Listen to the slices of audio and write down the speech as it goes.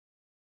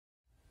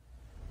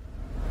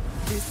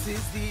This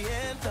is the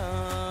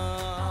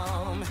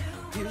anthem.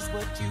 Here's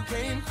what you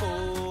came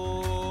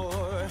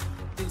for.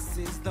 This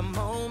is the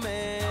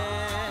moment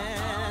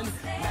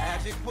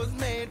magic was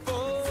made for.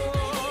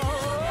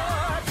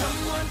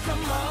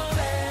 Come on,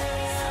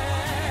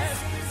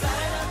 let's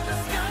light up the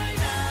sky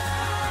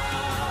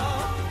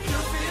now. You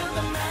feel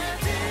the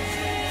magic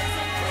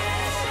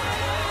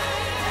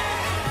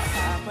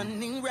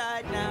happening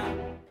right now.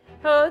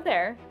 Hello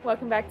there.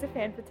 Welcome back to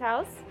Fan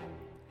Fatales.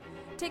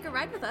 Take a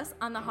ride with us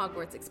on the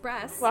Hogwarts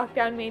Express. Walk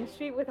down Main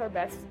Street with our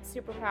best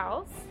super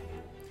pals.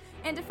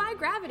 And defy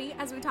gravity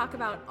as we talk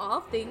about all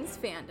things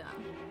fandom.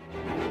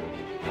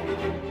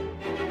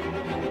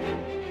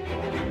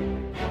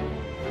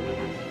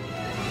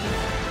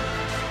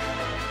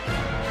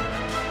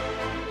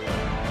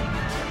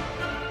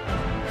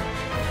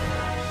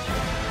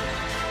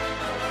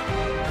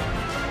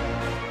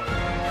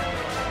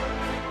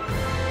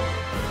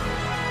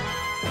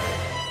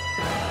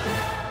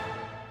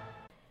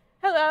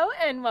 Hello,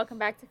 and welcome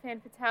back to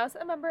Fan Fatales,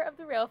 a member of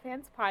the Real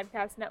Fans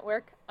Podcast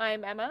Network.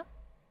 I'm Emma.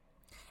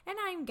 And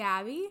I'm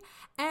Gabby.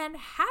 And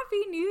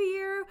Happy New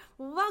Year!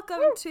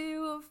 Welcome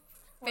to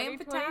Fan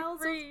Fatales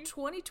of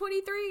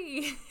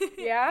 2023.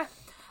 Yeah.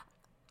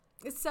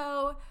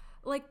 So,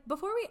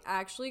 before we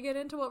actually get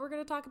into what we're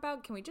going to talk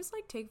about, can we just,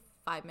 take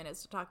 5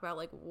 minutes to talk about,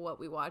 what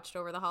we watched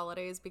over the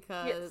holidays?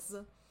 Because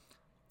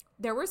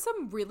there were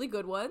some really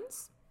good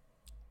ones.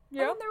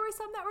 Yeah. And there were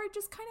some that were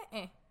just kind of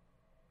eh.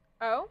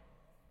 Oh?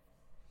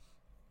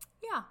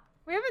 Yeah.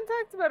 We haven't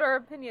talked about our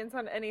opinions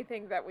on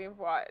anything that we've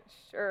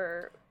watched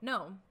or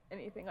No.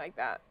 anything like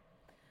that.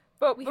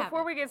 But We before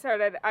haven't. we get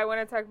started, I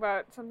want to talk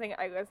about something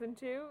I listened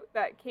to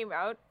that came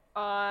out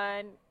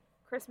on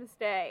Christmas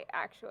Day,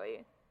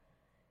 actually.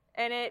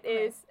 And it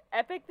is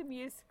Epic the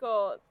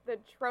Musical, The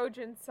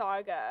Trojan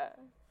Saga.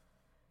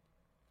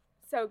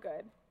 So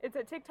good. It's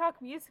a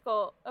TikTok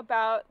musical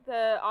about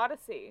the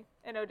Odyssey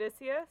and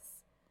Odysseus.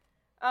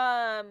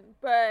 And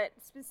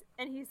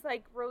he's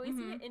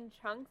releasing it in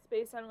chunks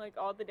based on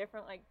all the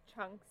different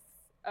chunks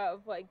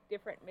of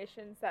different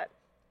missions that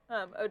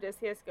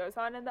Odysseus goes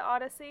on in the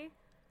Odyssey.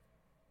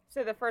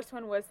 So the first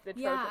one was the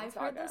Trojan I've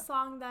Saga. heard the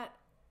song that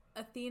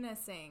Athena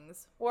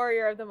sings.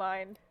 Warrior of the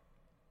Mind.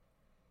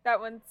 That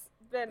one's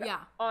been Yeah.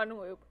 on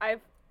loop.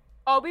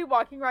 I'll be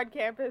walking around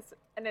campus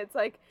and it's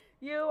like,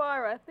 you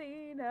are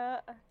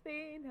Athena,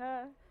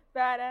 Athena,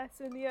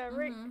 badass in the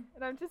ring.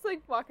 And I'm just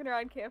walking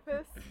around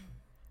campus.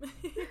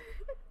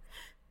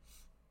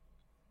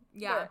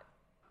 Yeah. But,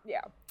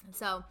 yeah.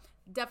 So,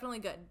 definitely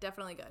good.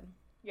 Definitely good.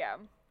 Yeah.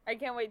 I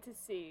can't wait to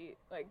see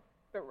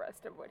the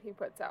rest of what he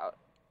puts out.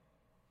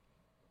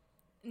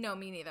 No,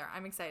 me neither.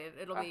 I'm excited.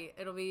 It'll be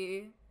It'll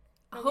be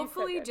so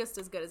hopefully good. just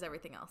as good as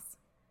everything else.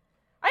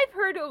 I've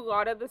heard a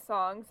lot of the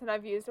songs and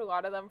I've used a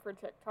lot of them for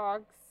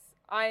TikToks.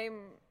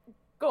 I'm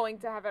going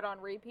to have it on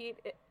repeat.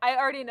 I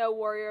already know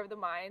Warrior of the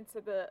Mind, so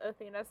the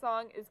Athena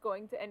song is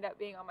going to end up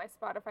being on my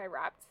Spotify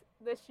Wrapped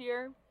this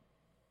year.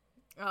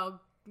 Oh,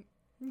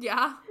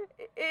 yeah.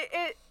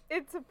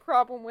 It's a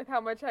problem with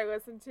how much I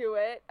listen to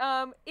it.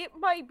 It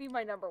might be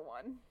my number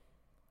one.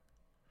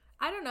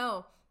 I don't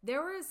know.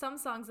 There were some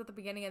songs at the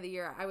beginning of the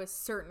year I was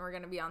certain were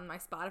going to be on my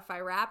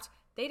Spotify Wrapped.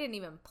 They didn't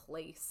even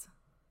place.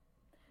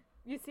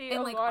 You see, And,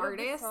 a lot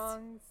artists? of the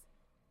songs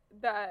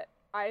that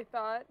I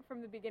thought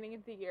from the beginning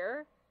of the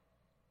year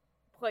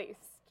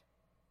placed.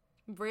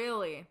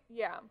 Really?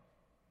 Yeah.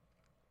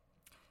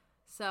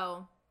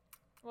 So,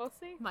 We'll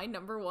see. my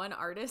number one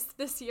artist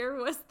this year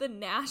was the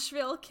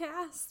Nashville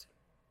cast.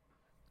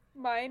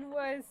 Mine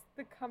was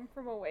the Come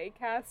From Away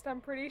cast,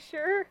 I'm pretty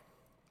sure.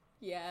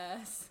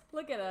 Yes.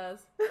 Look at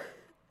us.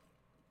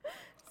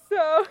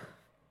 So,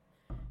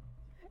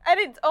 and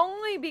it's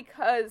only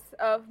because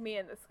of Me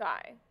in the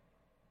Sky.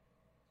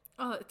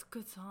 Oh, it's a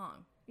good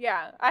song.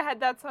 Yeah, I had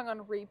that song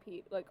on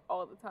repeat,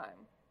 all the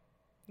time.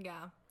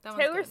 Yeah. That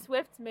one's Taylor good.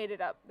 Swift made it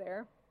up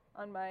there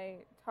on my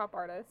top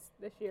artists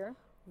this year.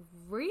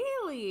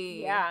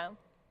 Really? Yeah.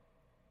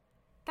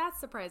 That's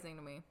surprising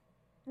to me.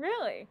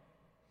 Really?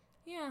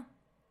 Yeah.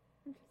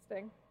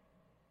 Interesting.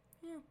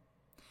 Yeah.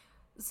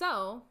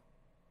 So,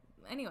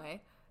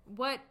 anyway,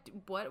 what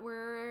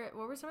were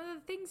some of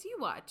the things you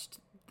watched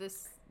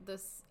this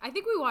I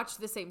think we watched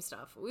the same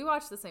stuff. We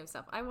watched the same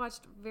stuff. I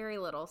watched very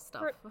little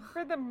stuff.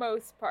 For the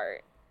most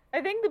part.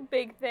 I think the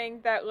big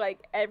thing that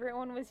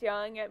everyone was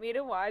yelling at me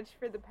to watch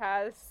for the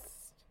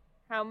past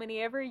how many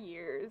ever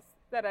years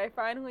that I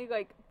finally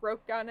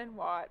broke down and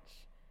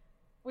watched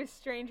was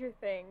Stranger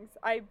Things.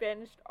 I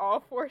binged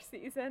all 4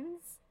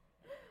 seasons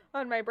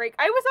on my break.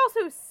 I was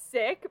also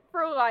sick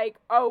for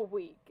a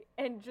week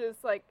and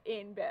just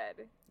in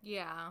bed.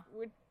 Yeah.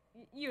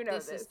 You know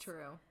This is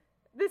true.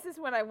 This is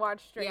when I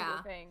watched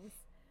Stranger Things.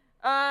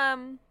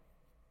 I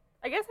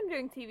guess I'm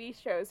doing TV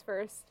shows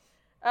first.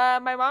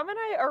 My mom and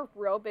I are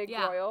real big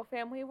royal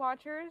family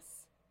watchers.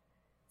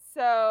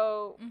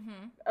 So,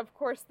 of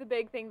course, the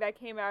big thing that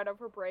came out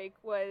over break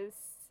was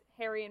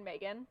Harry and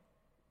Meghan,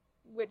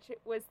 which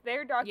was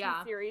their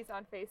docuseries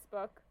on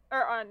Facebook.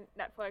 Or on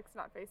Netflix,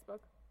 not Facebook.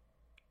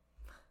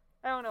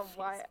 I don't know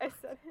why I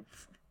said it.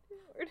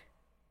 Weird.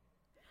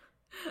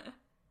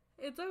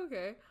 It's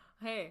okay.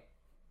 Hey,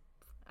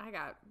 I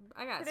got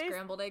Today's-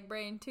 scrambled egg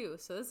brain too,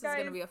 so this is Guys,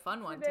 gonna be a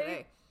fun one today-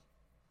 today.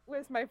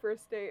 Was my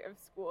first day of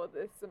school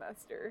this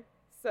semester.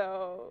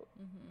 So,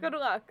 Mm-hmm. good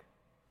luck.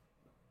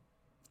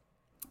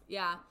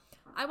 Yeah.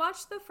 I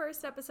watched the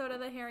first episode of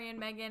the Harry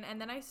and Meghan, and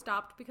then I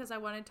stopped because I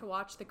wanted to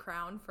watch The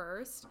Crown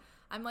first.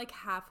 I'm like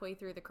halfway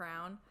through The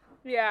Crown.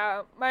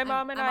 Yeah, my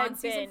mom and I'm I on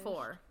season binged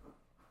 4.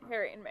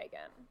 Harry and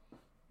Meghan.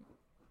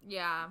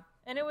 Yeah.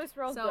 And it was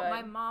real So good.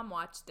 my mom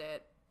watched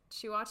it.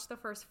 She watched the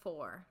first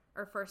 4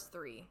 or first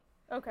 3.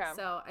 Okay.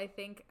 So I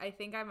think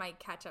I might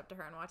catch up to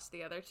her and watch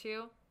the other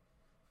 2.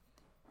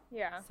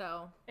 yeah.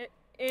 So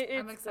It's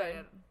I'm excited.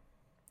 good.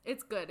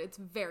 It's good. It's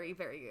very,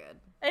 very good.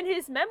 And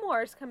his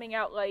memoir's coming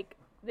out like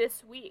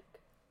this week,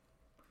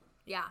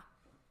 Yeah.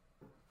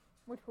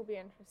 which will be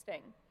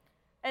interesting.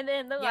 And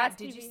then the Yeah. last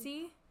Did TV you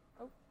see?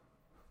 Oh.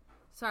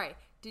 Sorry.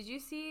 Did you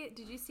see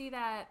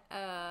that?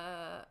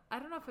 I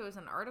don't know if it was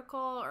an article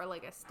or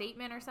like a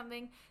statement or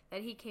something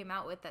that he came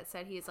out with that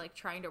said he's like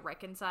trying to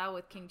reconcile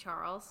with King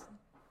Charles.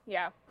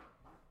 Yeah.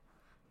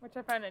 Which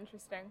I find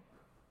interesting.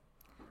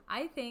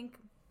 I think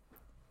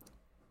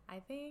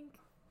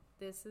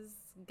this is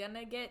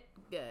gonna get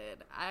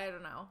good. I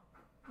don't know.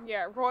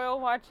 Yeah, Royal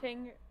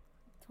watching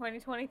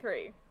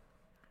 2023.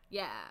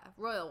 Yeah,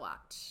 Royal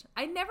Watch.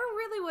 I never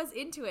really was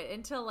into it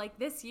until like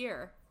this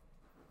year.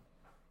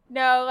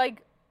 No,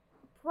 like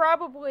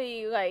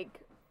probably like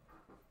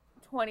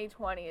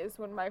 2020 is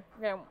when my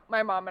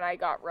mom and I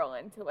got real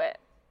into it.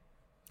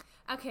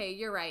 Okay,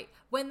 you're right.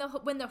 When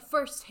the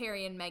first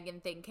Harry and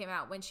Meghan thing came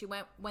out,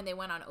 when they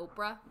went on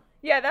Oprah.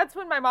 Yeah, that's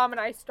when my mom and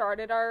I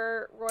started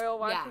our Royal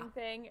Yeah. watching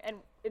thing, and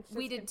it's just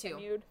We did too.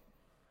 continued.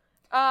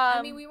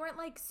 I mean, we weren't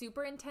like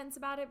super intense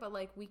about it, but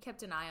like we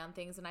kept an eye on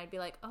things, and I'd be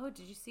like, "Oh,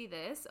 did you see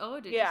this? Oh,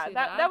 did you yeah, see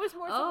that was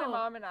more so my Oh.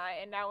 mom and I,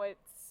 and now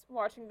it's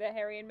watching the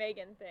Harry and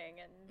Meghan thing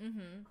and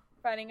Mm-hmm.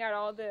 finding out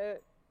all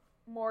the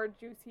more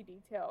juicy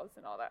details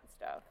and all that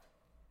stuff.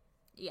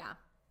 Yeah.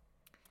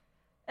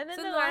 And then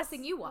So the the last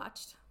thing you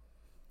watched?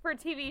 for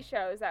TV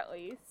shows at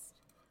least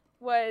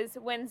was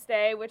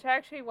Wednesday, which I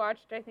actually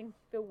watched I think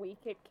the week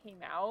it came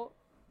out,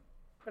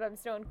 but I'm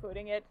still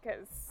including it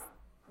because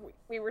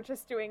we were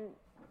just doing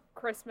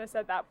Christmas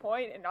at that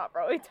point and not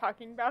really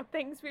talking about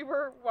things we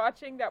were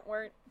watching that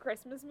weren't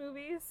Christmas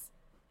movies.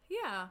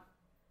 Yeah.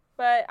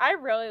 But I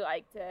really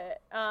liked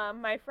it.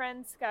 My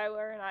friend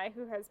Skylar and I,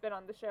 who has been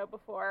on the show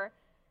before,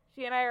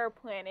 she and I are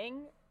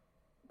planning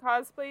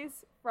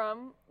cosplays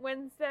from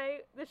Wednesday,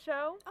 the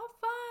show. Oh,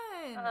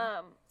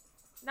 fun.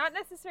 Not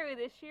necessarily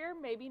this year,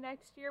 maybe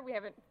next year. We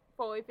haven't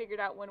fully figured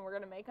out when we're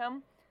going to make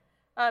them.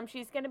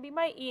 She's going to be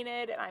my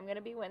Enid, and I'm going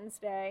to be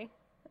Wednesday.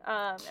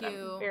 And I'm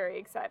Cute. very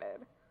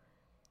excited.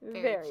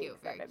 Very cute.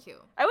 excited. Very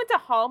cute. I went to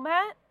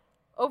Hallmat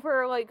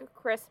over, like,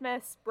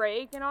 Christmas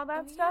break and all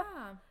that Oh, stuff.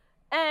 Yeah.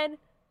 And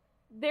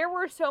there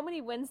were so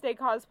many Wednesday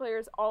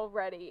cosplayers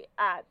already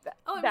at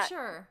Oh, I'm that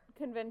sure.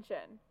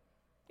 convention.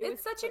 It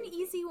It's was such an crazy.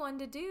 easy one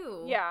to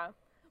do. Yeah.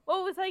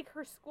 Well, it was like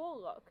her school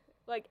look.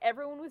 Like,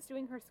 everyone was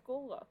doing her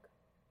school look.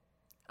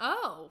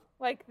 Oh,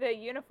 Like, the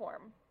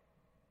uniform.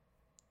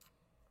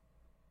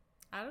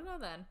 I don't know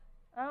then.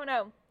 I don't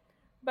know.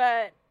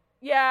 But,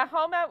 yeah,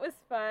 Hallmat was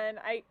fun.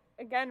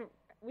 Again,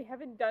 we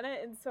haven't done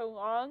it in so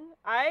long.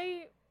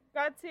 I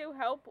got to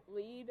help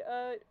lead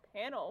a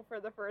panel for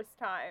the first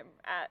time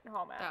at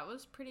Hallmat. That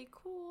was pretty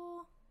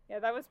cool. Yeah,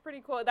 that was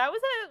pretty cool. That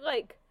was a,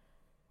 like,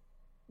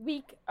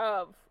 week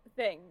of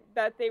thing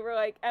that they were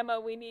like, Emma,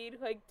 we need,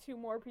 like, 2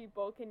 more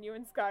people. Can you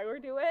and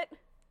Skylar do it?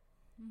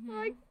 Mhm.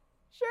 Like,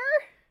 sure.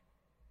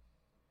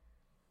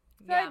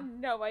 So I Yeah. had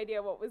no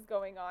idea what was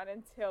going on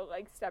until,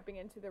 like, stepping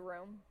into the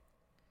room.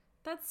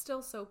 That's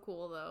still so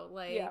cool though.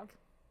 Like Yeah.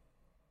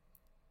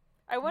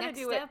 I want to Next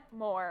do step? it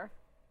more.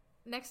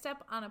 next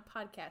step on a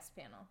podcast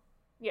panel.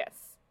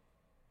 Yes.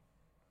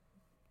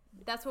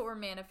 That's what we're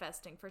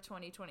manifesting for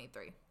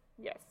 2023.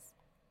 Yes.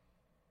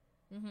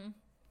 Mhm.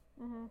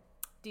 Mm-hmm.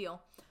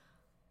 Deal.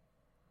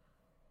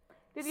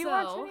 Did you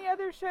watch So- any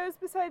other shows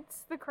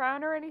besides The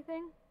Crown or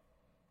anything?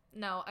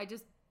 No, I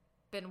just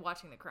been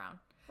watching The Crown.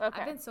 Okay.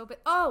 I've been so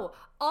bit. Oh,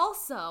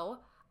 also,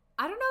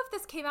 I don't know if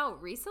this came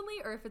out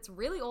recently or if it's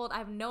really old. I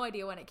have no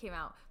idea when it came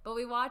out. But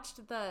we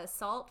watched the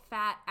Salt,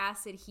 Fat,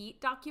 Acid, Heat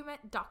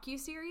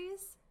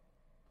docu-series.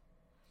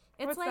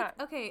 It's What's like,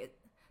 that? okay,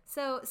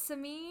 so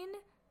Samin,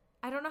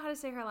 I don't know how to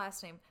say her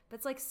last name, but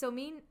it's like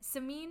Samin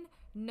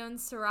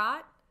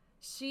Nonsurat.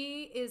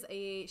 She is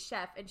a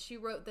chef, and she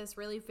wrote this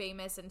really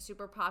famous and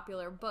super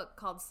popular book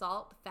called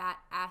Salt, Fat,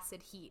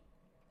 Acid, Heat.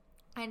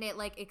 And it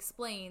like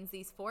explains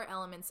these 4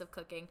 elements of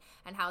cooking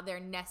and how they're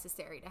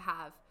necessary to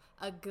have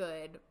a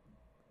good,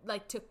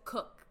 like to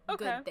cook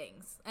Okay. good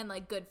things and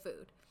like good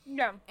food.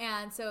 Yeah.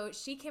 And so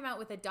she came out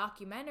with a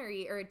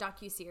documentary or a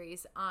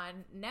docuseries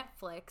on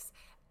Netflix,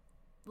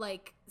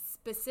 like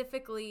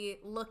specifically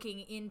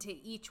looking into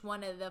each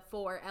one of the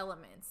 4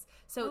 elements.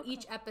 So Okay.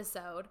 each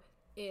episode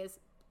is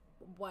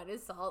one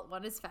is salt,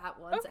 one is fat,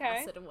 one's Okay.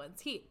 acid, and one's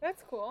heat.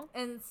 That's cool.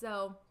 And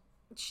so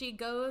she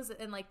goes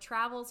and like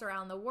travels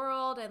around the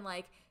world and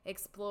like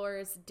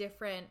explores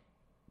different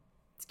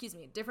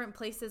different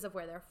places of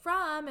where they're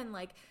from and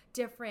like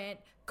different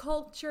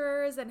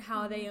cultures and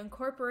how they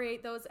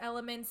incorporate those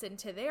elements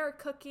into their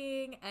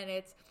cooking, and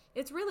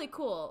it's really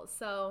cool.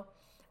 So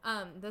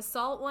the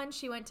salt one,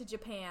 she went to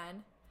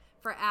Japan.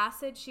 For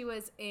acid, she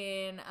was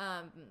in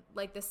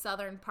like the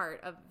southern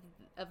part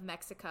of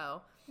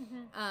Mexico.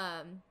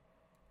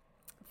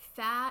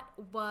 Fat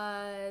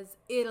was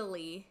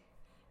Italy,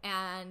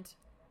 and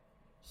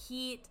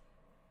heat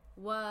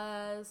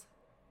was,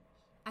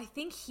 I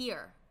think,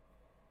 here.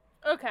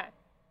 Okay.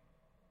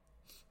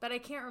 But I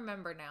can't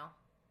remember now.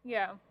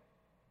 Yeah.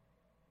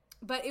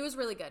 But it was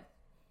really good.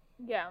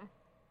 Yeah.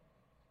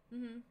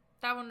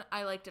 That one,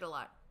 I liked it a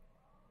lot.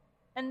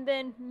 And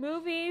then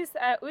movies,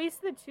 at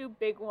least the two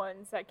big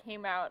ones that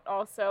came out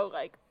also,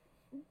 like,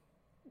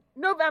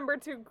 November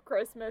to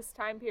Christmas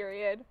time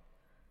period.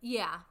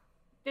 Yeah.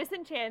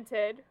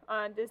 Disenchanted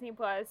on Disney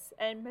Plus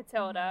and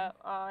Matilda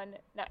on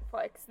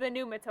Netflix. The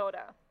new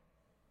Matilda.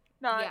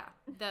 Yeah,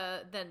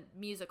 the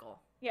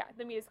musical. Yeah,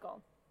 the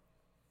musical.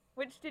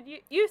 Which did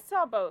you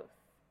saw both?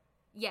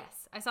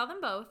 Yes, I saw them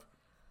both.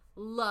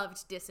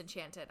 Loved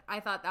Disenchanted. I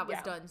thought that was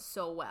done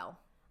so well.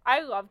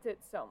 I loved it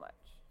so much.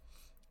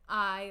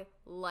 I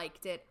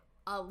liked it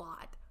a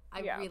lot.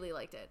 I really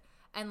liked it.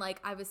 And like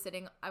I was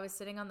sitting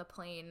on the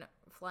plane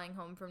flying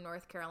home from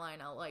North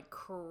Carolina, like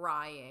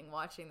crying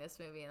watching this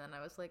movie, and then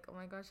I was like, oh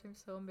my gosh, I'm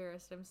so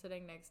embarrassed. I'm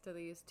sitting next to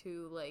these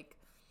two like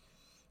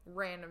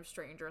random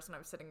strangers and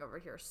I'm sitting over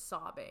here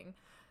sobbing.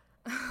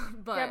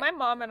 But yeah, my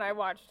mom and I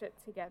watched it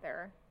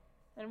together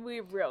and we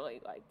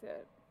really liked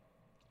it.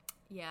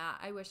 Yeah,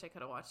 I wish I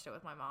could have watched it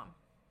with my mom.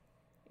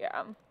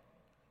 Yeah.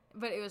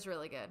 But it was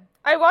really good.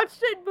 I watched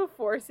it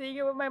before seeing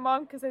it with my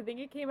mom because I think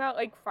it came out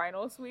like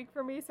finals week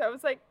for me. So I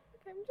was like,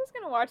 okay, I'm just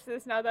going to watch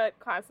this now that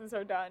classes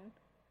are done.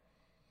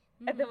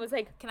 And then was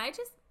like, can I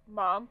just...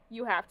 Mom,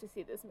 you have to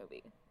see this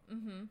movie.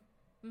 Can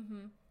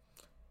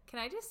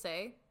I just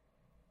say,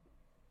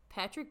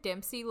 Patrick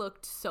Dempsey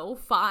looked so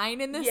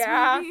fine in this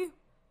movie.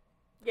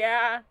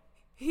 Yeah.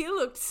 He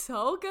looked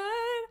so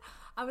good.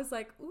 I was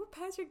like, ooh,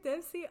 Patrick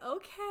Dempsey,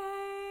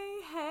 okay,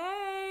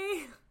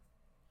 hey.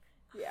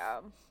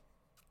 Yeah.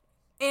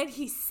 And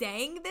he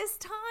sang this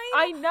time?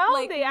 I know.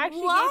 Like, they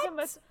actually what? gave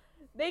him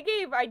they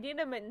gave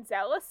Idina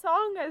Menzel a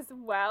song as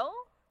well.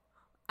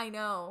 I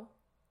know.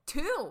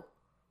 Two,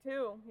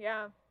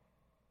 yeah.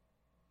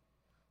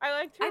 I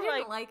liked her, I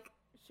didn't like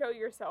Show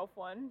Yourself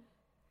one.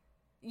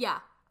 Yeah,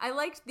 I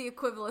liked the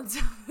equivalent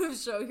of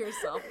Show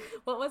Yourself.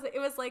 What was it? It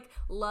was like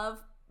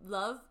love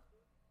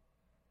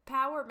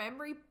power,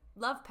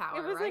 love power,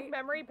 It was right? like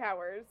memory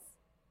powers.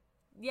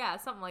 Yeah,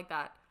 something like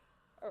that.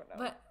 Oh no.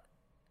 But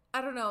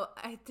I don't know.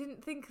 I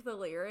didn't think the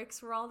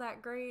lyrics were all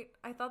that great.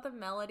 I thought the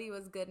melody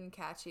was good and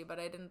catchy, but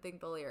I didn't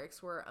think the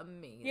lyrics were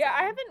amazing. Yeah,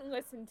 I haven't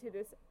listened to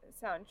this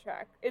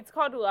soundtrack. It's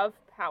called Love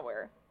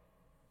Power.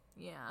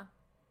 Yeah.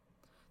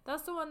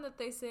 That's the one that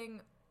they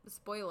sing,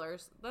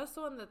 spoilers, that's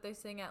the one that they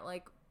sing at,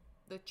 like,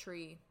 the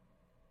tree.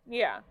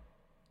 Yeah.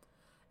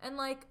 And,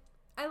 like,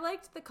 I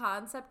liked the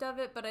concept of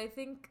it, but I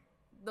think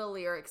the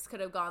lyrics could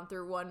have gone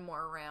through one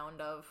more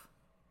round of...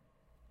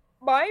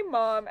 My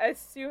mom, as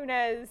soon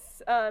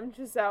as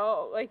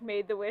Giselle, like,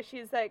 made the wish,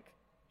 she's like,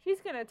 she's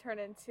gonna turn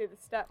into the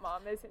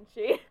stepmom, isn't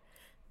she?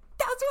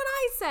 That's what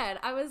I said.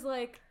 I was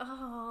like,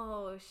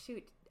 oh,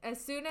 shoot.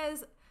 As soon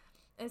as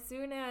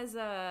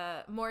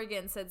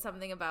Morgan said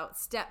something about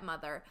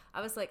stepmother,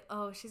 I was like,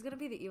 oh, she's going to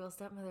be the evil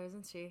stepmother,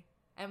 isn't she?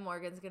 And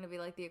Morgan's going to be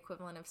like the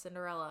equivalent of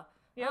Cinderella.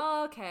 Yep.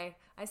 Oh, okay.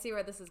 I see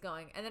where this is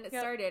going. And then it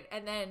started.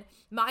 And then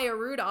Maya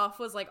Rudolph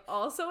was like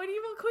also an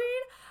evil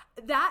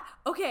queen.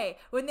 Okay.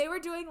 When they were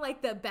doing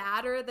like the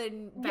Better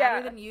Than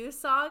You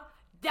song,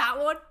 that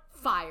one,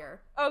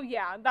 fire. Oh,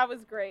 yeah. That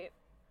was great.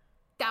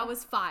 That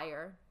was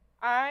fire.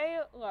 I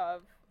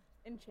love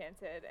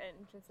Enchanted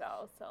and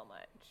Giselle so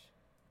much.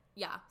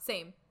 Yeah,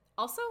 same.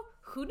 Also,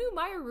 who knew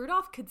Maya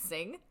Rudolph could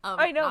sing?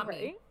 I know, not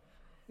right? me.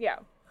 Yeah.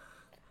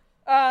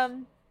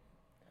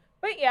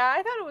 But yeah,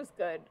 I thought it was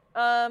good.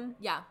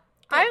 Yeah.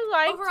 I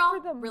liked,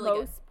 overall, for the really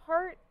most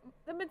part,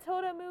 the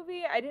Matilda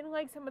movie. I didn't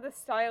like some of the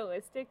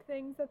stylistic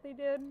things that they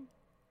did.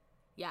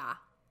 Yeah.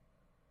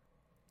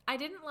 I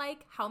didn't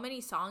like how many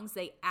songs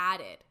they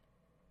added.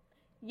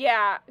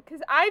 Yeah,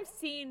 because I've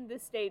seen the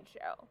stage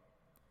show.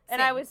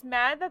 And I Same. was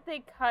mad that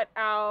they cut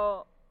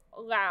out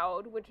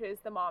Loud, which is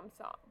the mom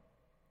song.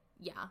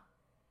 Yeah.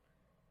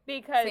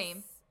 Because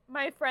Same.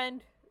 my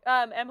friend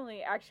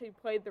Emily actually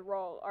played the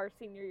role our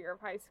senior year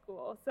of high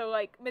school. So,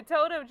 like,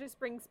 Matilda just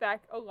brings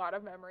back a lot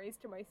of memories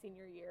to my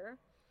senior year.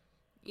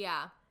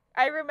 Yeah.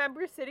 I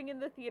remember sitting in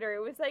the theater.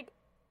 It was, like,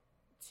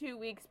 2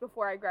 weeks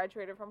before I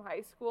graduated from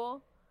high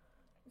school,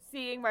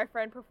 seeing my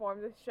friend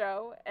perform this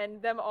show,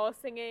 and them all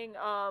singing,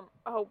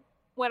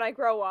 When I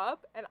Grow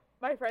Up, and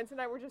my friends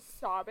and I were just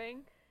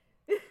sobbing.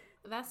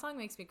 That song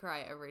makes me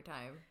cry every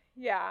time.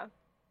 Yeah.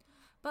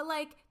 But,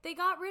 like, they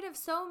got rid of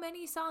so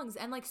many songs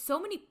and, like, so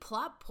many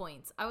plot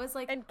points. I was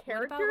like, And what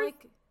characters? about,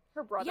 like...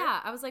 Her brother?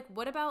 Yeah, I was like,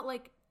 what about,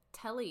 like,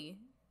 Telly?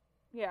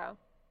 Yeah.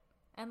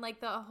 And,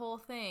 like, the whole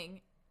thing.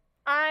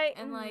 I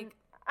And, like...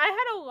 I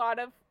had a lot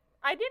of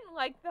I didn't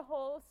like the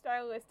whole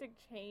stylistic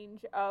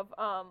change of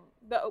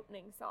the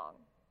opening song.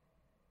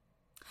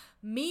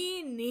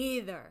 Me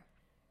neither.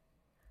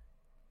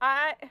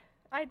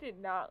 I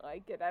did not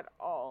like it at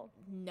all.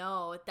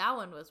 No, that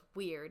one was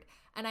weird.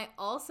 And I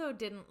also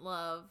didn't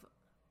love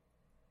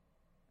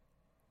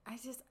I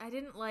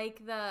didn't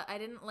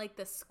like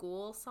the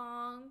school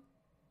song.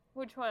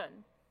 Which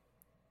one?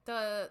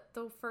 The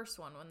first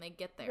one when they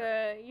get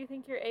there. The You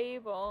Think You're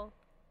Able.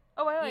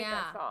 Oh, I like Yeah.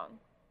 that song.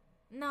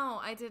 No,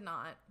 I did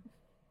not.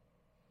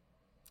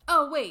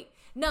 Oh, wait.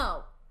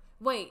 No.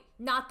 Wait,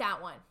 not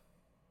that one.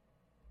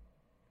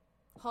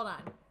 Hold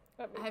on.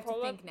 Let me I have pull to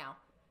up. think now.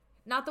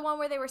 Not the one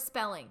where they were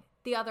spelling.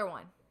 The other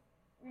one.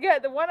 Yeah,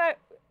 the one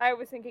I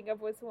was thinking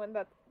of was the one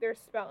that they're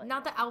spelling.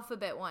 Not the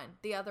alphabet one.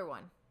 The other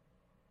one.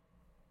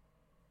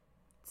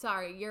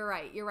 Sorry, you're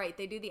right. You're right.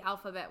 They do the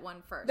alphabet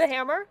one first. The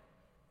Hammer?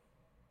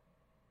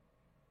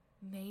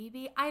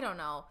 Maybe. I don't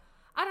know.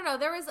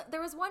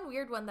 There was one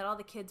weird one that all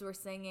the kids were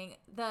singing.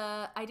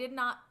 I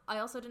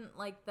also didn't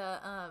like the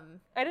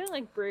I didn't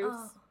like Bruce.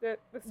 Oh. The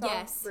song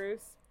Yes.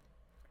 Bruce.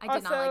 I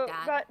did not like Also,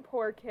 that.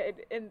 poor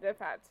kid in the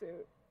fat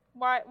suit.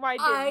 Why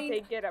didn't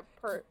they get a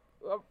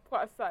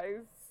plus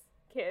size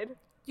kid?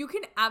 You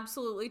can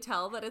absolutely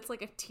tell that it's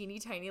like a teeny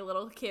tiny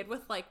little kid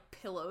with like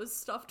pillows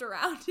stuffed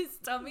around his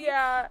tummy.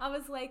 Yeah. I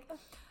was like,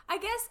 I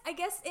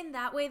guess in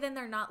that way then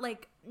they're not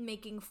like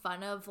making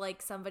fun of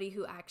like somebody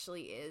who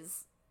actually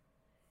is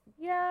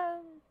Yeah.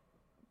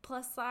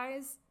 plus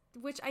size,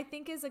 which I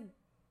think is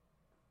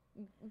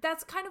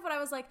that's kind of what I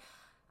was like.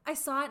 I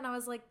saw it and I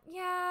was like,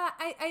 yeah,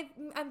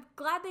 I'm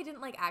glad they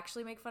didn't like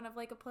actually make fun of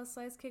like a plus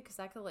size kid, because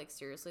that could like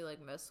seriously like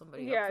mess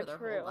somebody Yeah, up for their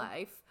true. whole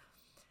life.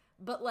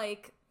 But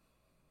like,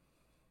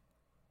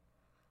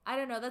 I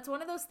don't know. That's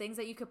one of those things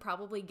that you could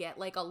probably get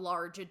like a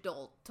large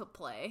adult to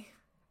play,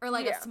 or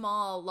like Yeah. a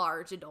small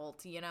large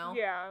adult, you know?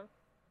 Yeah.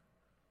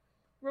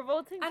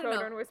 Revolting I don't know.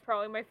 Children was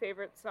probably my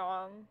favorite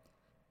song.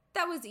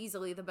 That was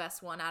easily the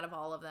best one out of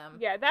all of them.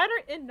 Yeah, that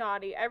or in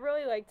Naughty. I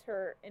really liked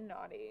her in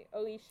Naughty.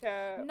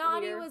 Alicia.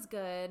 Naughty Lear. was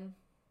good.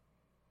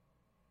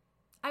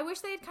 I wish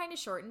they had kind of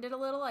shortened it a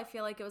little. I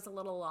feel like it was a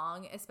little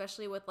long,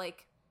 especially with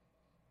like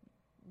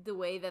the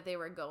way that they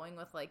were going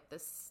with like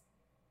this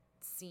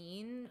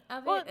scene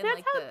of Well, it and that's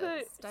like how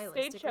the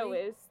stylistically. stage show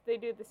is. They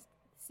do the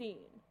scene.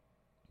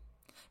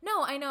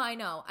 No, I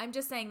know. I'm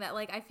just saying that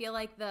like I feel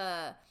like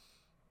the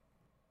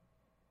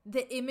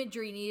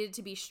imagery needed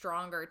to be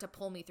stronger to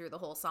pull me through the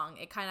whole song.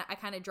 I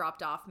kind of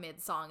dropped off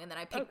mid song and then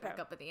I picked back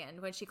up at the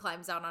end when she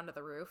climbs out onto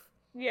the roof.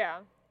 Yeah.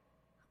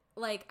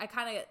 Like I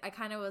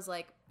kind of was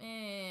like,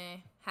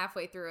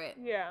 halfway through it.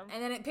 Yeah.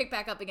 And then it picked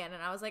back up again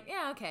and I was like,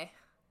 yeah, okay.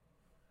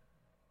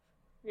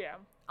 Yeah.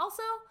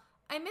 Also,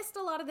 I missed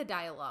a lot of the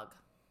dialogue.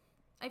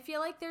 I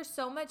feel like there's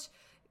so much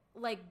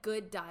like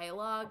good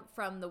dialogue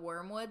from the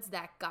Wormwoods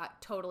that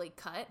got totally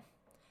cut,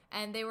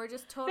 and they were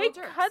just total They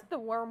jerks. cut the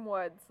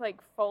Wormwoods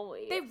like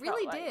fully. They it felt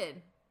really like.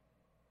 did.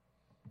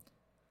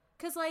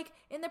 Cause like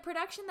in the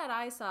production that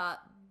I saw,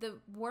 the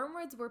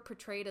Wormwoods were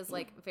portrayed as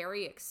like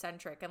very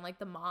eccentric, and like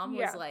the mom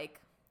Yeah. was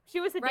like, She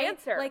was a right,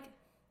 dancer. like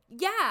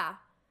yeah,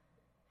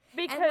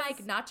 because and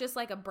like not just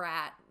like a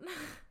brat.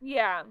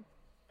 yeah.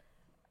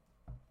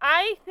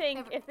 I think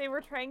Ever- if they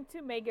were trying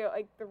to make it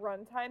like the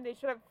runtime, they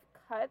should have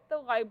cut the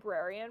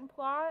librarian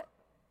plot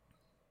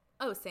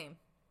Oh, same.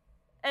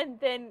 and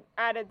then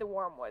added the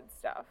Wormwood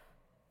stuff.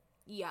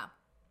 Yeah.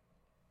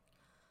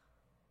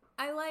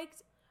 I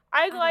liked.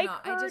 I don't like know,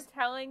 I her just-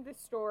 telling the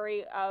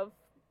story of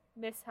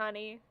Miss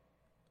Honey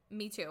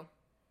Me too.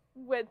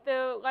 with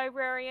the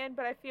librarian,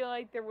 but I feel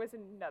like there was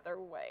another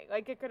way.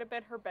 Like it could have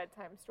been her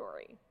bedtime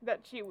story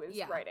that she was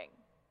Yeah. writing.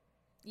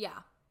 Yeah.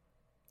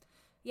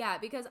 Yeah,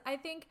 because I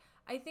think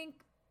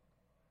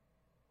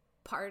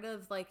part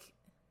of like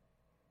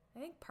I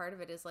think part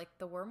of it is like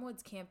the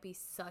Wormwoods can't be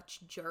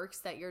such jerks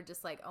that you're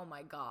just like, "Oh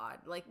my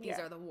god, like these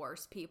Yeah. are the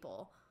worst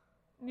people."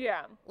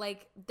 Yeah.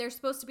 Like they're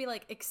supposed to be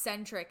like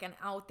eccentric and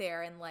out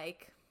there and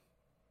like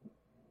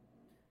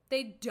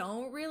they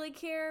don't really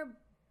care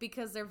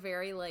because they're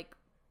very like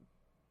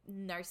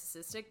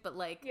narcissistic, but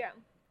like Yeah.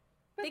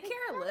 But They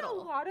care a cut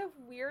little. a lot of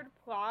weird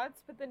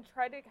plots, but then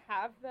try to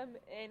have them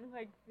in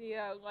like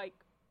via like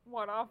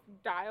one-off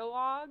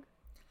dialogue,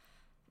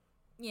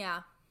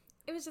 yeah.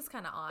 It was just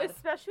kind of odd.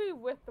 especially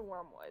with the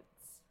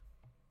Wormwoods.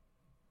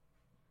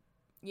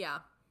 Yeah.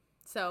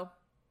 So,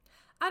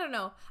 I don't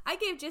know. I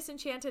gave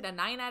Disenchanted a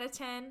 9 out of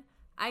 10.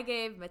 I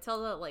gave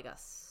Matilda like a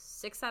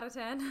 6 out of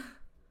 10.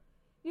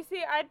 You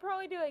see, I'd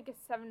probably do like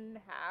a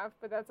 7.5,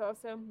 but that's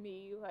also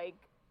me like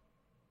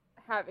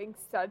having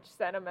such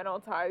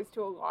sentimental ties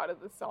to a lot of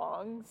the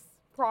songs.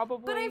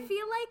 Probably. But I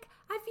feel like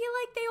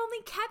they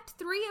only kept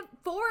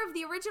 4 of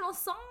the original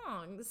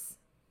songs.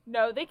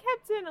 no, they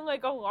kept in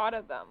like a lot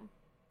of them.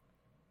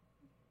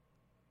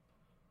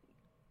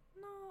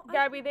 No,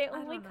 Gabby, they I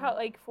only don't cut know.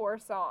 like 4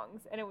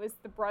 songs, and it was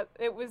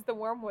the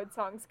Wormwood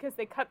songs because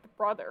they cut the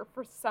brother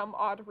for some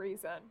odd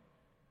reason.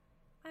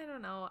 I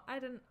don't know. I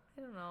don't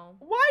know.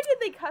 Why did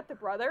they cut the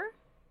brother?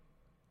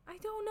 I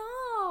don't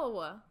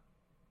know.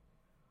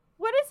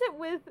 What is it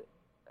with?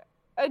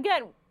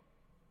 Again,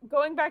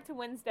 going back to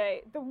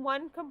Wednesday, the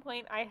one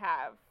complaint I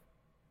have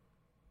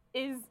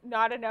is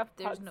not enough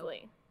There's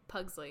Pugsley. no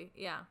Pugsley,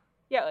 yeah.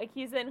 Yeah, like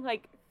he's in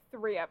like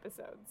 3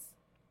 episodes.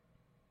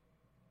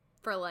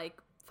 For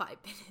like 5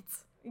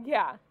 minutes.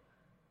 Yeah.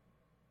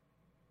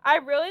 I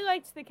really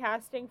liked the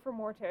casting for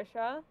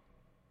Morticia.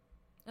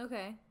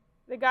 Okay.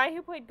 The guy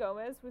who played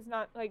Gomez was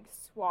not like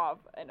suave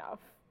enough.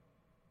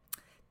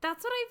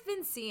 That's what I've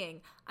been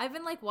seeing. I've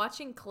been like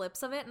watching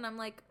clips of it and I'm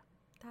like,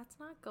 that's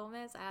not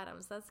Gomez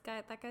Adams.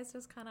 That guy's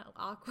just kind of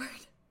awkward.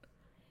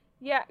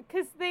 Yeah,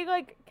 because they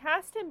like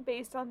cast him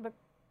based on the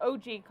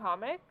OG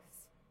comics.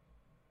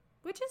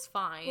 Which is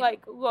fine.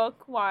 Like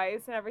look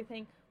wise and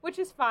everything. Which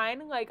is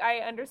fine. Like I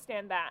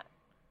understand that.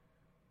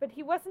 But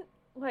he wasn't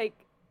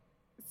like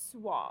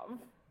suave.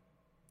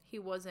 He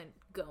wasn't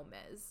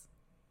Gomez.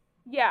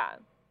 Yeah.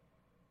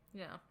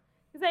 Yeah.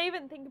 Because I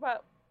even think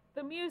about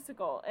the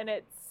musical and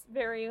it's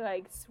very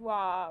like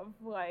suave,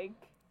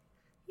 like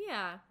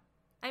Yeah.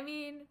 I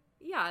mean,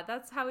 yeah,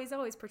 that's how he's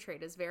always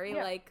portrayed, as very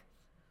Yeah. like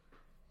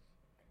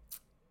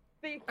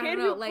the I kid don't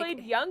know, who like- played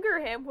younger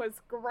him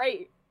was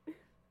great.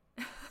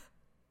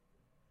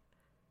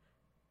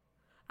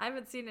 I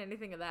haven't seen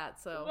anything of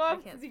that, so I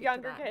Loved can't the speak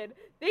younger to that. kid.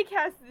 They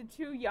cast the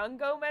 2 young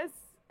Gomez,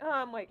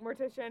 like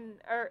Morticia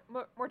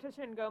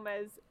and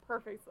Gomez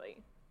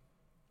perfectly.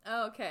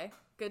 Oh, okay.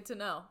 Good to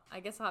know. I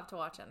guess I'll have to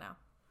watch it now.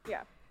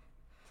 Yeah.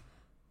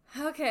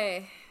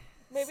 Okay.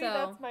 Maybe so,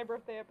 that's my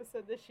birthday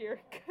episode this year,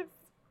 because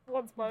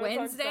Once Upon a Time's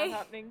Wednesday? not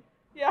happening.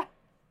 Yeah,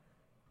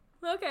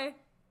 Okay.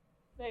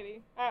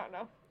 maybe. I don't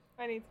know.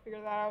 I need to figure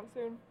that out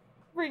soon.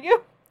 For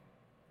you?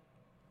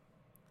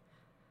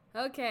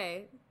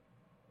 Okay.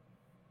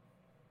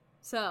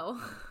 So,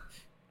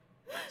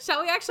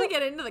 shall we actually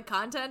get into the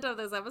content of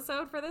this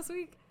episode for this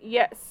week?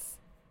 Yes.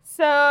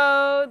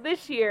 So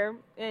this year,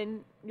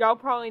 and y'all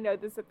probably know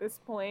this at this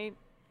point,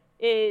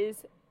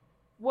 is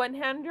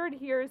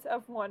 100 Years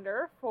of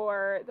Wonder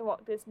for the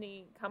Walt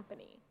Disney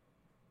Company.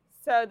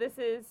 So this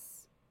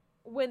is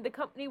when the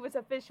company was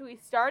officially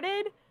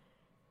started,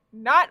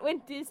 not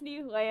when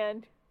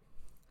Disneyland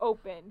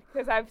opened,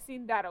 because I've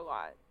seen that a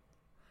lot.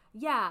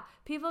 Yeah,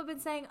 people have been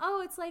saying,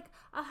 oh, it's like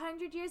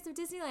 100 years of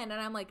Disneyland. And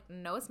I'm like,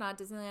 no, it's not.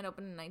 Disneyland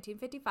opened in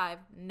 1955.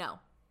 No.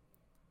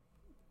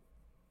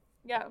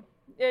 Yeah,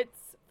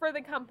 it's for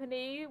the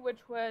company, which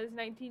was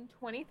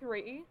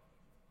 1923.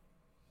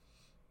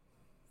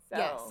 So,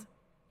 Yes.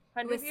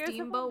 100 With Years of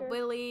Steamboat Wonder.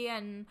 Willie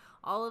and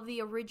all of the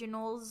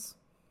originals.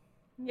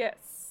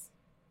 Yes.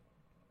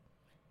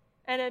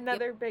 And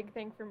another big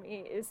thing for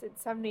me is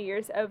it's 70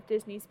 years of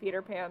Disney's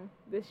Peter Pan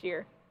this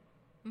year.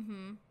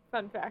 Mm-hmm.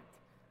 Fun fact.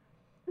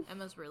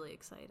 Emma's really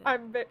excited.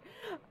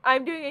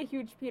 I'm doing a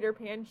huge Peter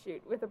Pan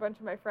shoot with a bunch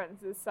of my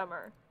friends this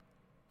summer.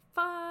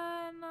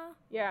 Fun.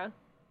 Yeah.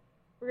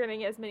 We're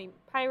getting as many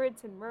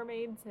pirates and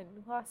mermaids and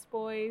lost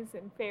boys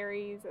and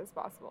fairies as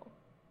possible.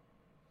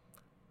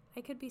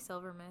 I could be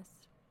Silver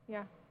Mist.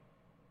 Yeah.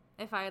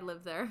 If I had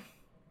lived there.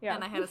 Yeah.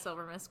 And I had a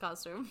Silver Mist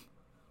costume.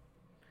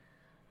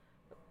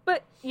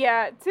 But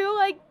yeah, to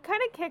like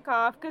kind of kick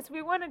off, because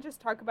we want to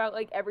just talk about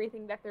like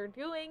everything that they're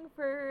doing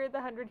for the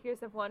 100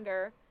 Years of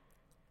Wonder.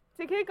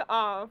 To kick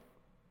off,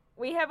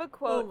 we have a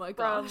quote Oh my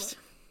from gosh.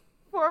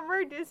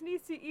 former Disney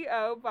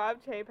CEO Bob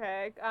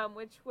Chapek,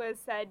 which was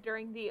said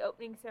during the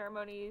opening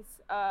ceremonies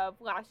of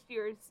last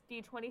year's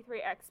D23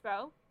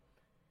 Expo.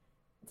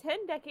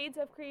 10 decades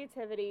of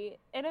creativity,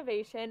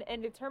 innovation,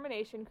 and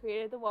determination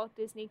created the Walt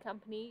Disney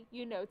Company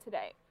you know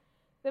today,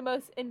 the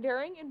most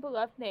enduring and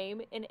beloved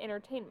name in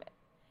entertainment.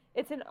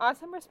 It's an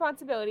awesome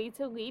responsibility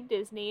to lead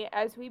Disney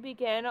as we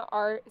begin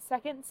our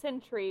second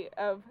century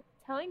of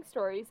telling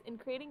stories and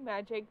creating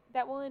magic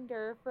that will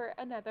endure for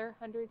another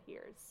 100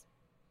 years.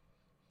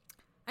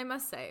 I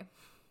must say,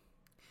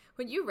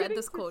 when you read Getting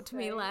this quote to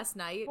me say last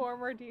night,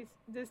 Former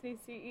Disney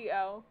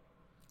CEO.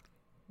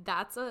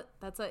 that's a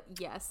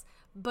yes.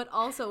 But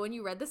also, when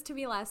you read this to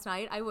me last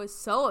night, I was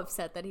so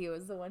upset that he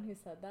was the one who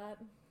said that.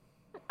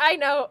 I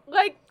know,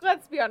 like,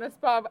 let's be honest,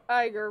 Bob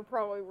Iger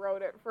probably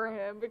wrote it for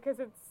him because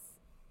it's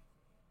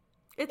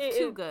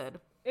Too good.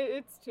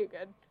 it's too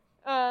good.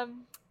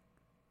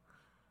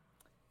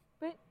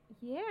 But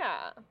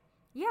yeah,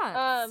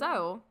 Yeah. Um,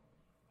 So,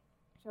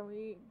 shall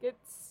we get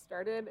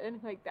started in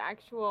like the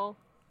actual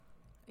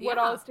what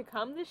yeah. all is to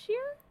come this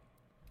year?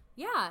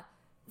 Yeah.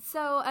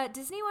 So,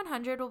 Disney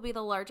 100 will be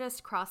the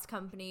largest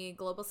cross-company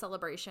global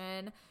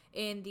celebration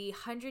in the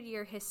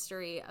 100-year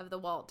history of the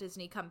Walt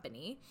Disney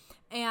Company.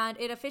 And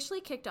it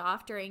officially kicked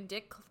off during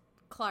Dick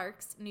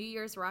Clark's New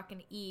Year's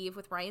Rockin' Eve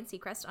with Ryan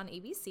Seacrest on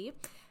ABC.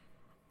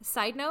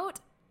 Side note,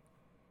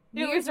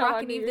 New It was Year's not on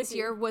Rockin' New Eve Year's this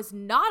year Eve. was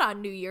not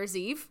on New Year's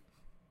Eve.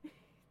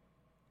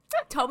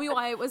 Tell me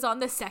why it was on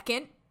the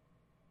 2nd.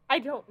 I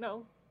don't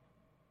know.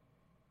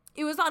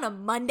 It was on a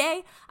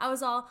Monday. I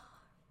was all,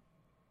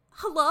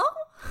 hello?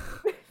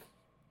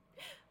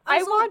 I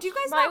was all, watched do you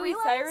guys not Miley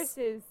realize?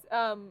 Cyrus's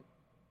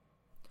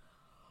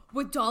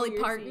With Dolly New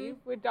Year's Parton. Eve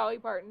with Dolly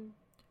Parton.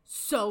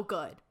 So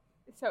good.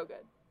 It's so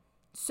good.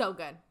 So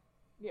good.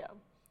 Yeah.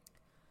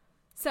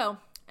 So,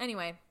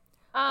 anyway.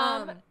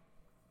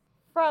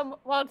 From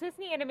Walt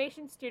Disney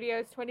Animation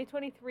Studios'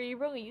 2023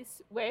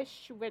 release,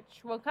 Wish,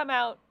 which will come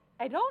out,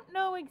 I don't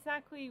know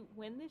exactly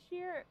when this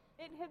year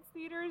it hits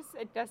theaters.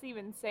 It doesn't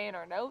even say in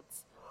our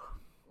notes.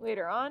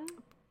 Later on.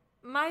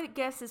 My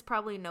guess is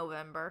probably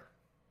November.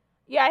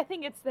 Yeah, I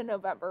think it's the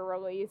November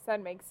release.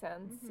 That makes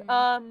sense.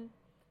 Mhm.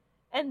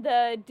 And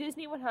the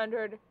Disney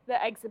 100,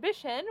 the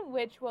exhibition,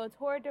 which will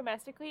tour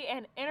domestically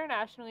and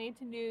internationally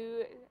to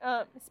new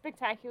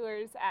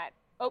spectaculars at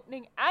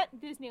opening at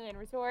Disneyland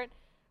Resort,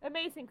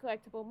 amazing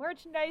collectible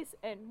merchandise,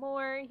 and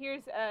more.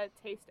 Here's a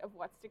taste of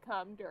what's to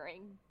come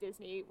during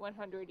Disney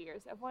 100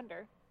 Years of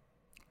Wonder.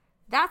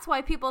 That's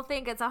why people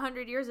think it's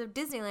 100 years of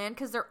Disneyland,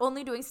 because they're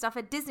only doing stuff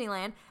at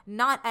Disneyland,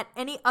 not at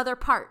any other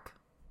park.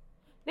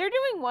 They're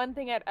doing one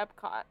thing at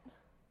Epcot.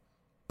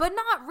 But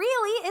not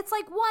really. It's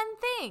like one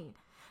thing.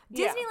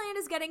 Yeah. Disneyland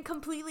is getting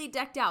completely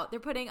decked out. They're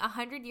putting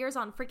 100 years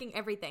on freaking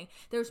everything.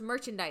 There's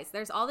merchandise.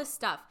 There's all this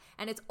stuff.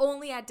 And it's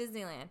only at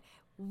Disneyland.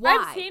 Why?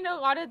 I've seen a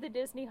lot of the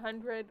Disney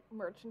 100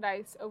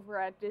 merchandise over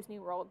at Disney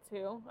World,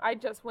 too. I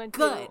just went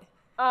Good.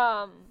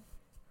 to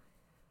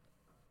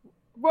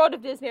World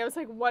of Disney. I was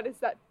like, what is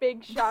that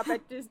big shop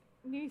at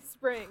Disney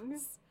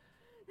Springs?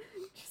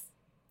 Just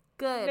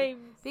Good.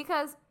 names.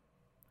 Because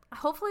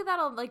hopefully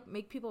that'll like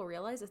make people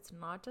realize it's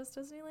not just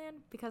Disneyland,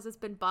 because it's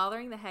been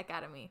bothering the heck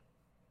out of me.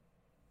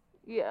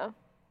 Yeah.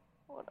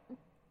 Hold on.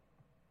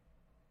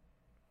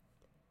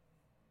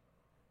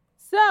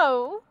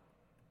 So,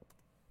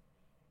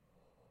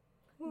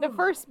 the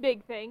first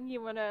big thing,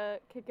 you want to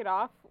kick it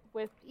off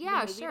with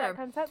Yeah, the movie sure. that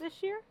comes out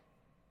this year?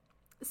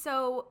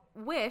 So,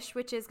 Wish,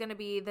 which is going to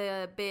be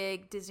the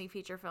big Disney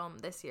feature film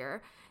this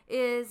year,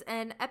 is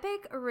an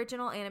epic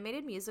original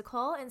animated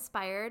musical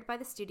inspired by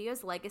the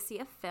studio's legacy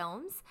of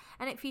films,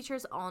 and it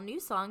features all new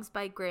songs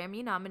by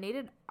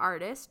Grammy-nominated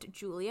artist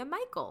Julia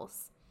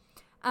Michaels.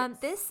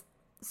 This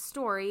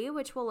story,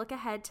 which will look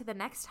ahead to the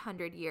next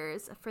 100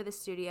 years for the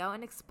studio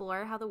and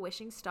explore how the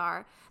wishing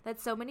star that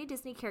so many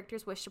Disney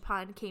characters wished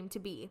upon came to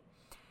be.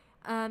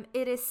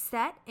 It is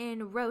set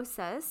in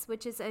Rosas,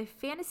 which is a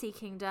fantasy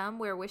kingdom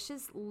where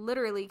wishes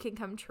literally can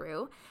come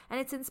true, and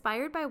it's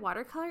inspired by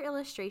watercolor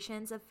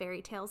illustrations of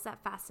fairy tales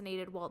that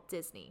fascinated Walt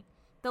Disney.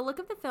 The look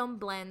of the film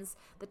blends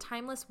the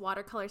timeless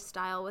watercolor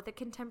style with a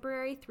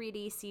contemporary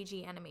 3D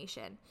CG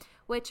animation,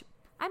 which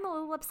I'm a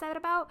little upset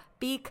about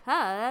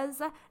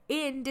because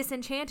in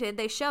Disenchanted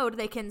they showed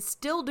they can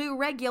still do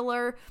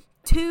regular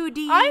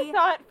 2D I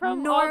thought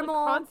from normal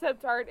all the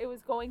concept art it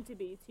was going to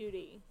be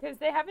 2D because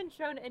they haven't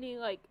shown any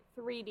like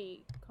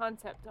 3D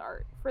concept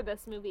art for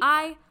this movie.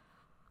 I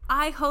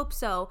hope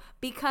so,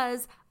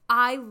 because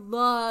I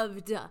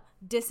loved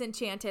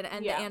Disenchanted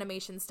and Yeah. the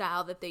animation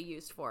style that they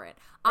used for it.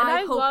 And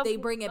I hope love, they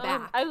bring it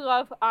back. I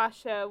love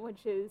Asha,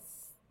 which is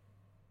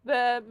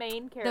the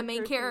main character. The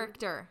main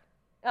character.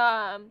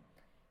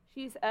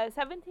 She's a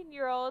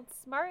 17-year-old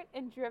smart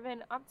and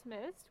driven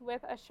optimist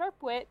with a sharp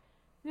wit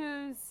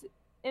whose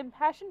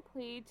impassioned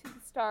plea to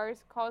the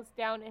stars calls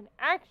down an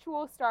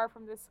actual star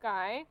from the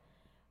sky.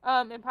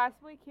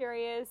 Impossibly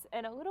curious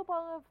and a little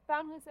ball of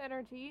boundless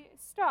energy,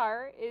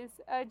 Star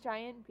is a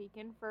giant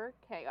beacon for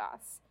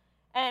chaos.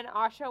 And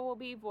Asha will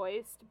be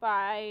voiced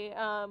by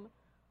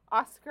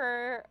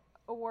Oscar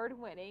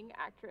award-winning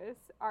actress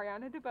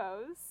Ariana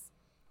DeBose.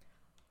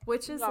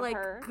 Which is Love like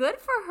her. good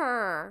for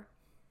her.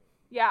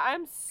 Yeah,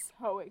 I'm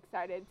so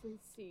excited to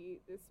see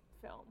this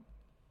film.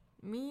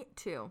 Me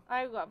too.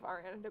 I love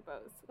Ariana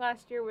DeBose.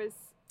 Last year was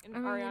an I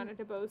mean- Ariana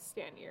DeBose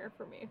stan year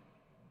for me.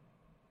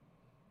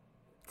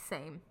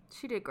 Same.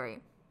 She did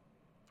great.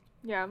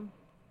 Yeah.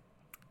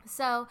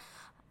 So,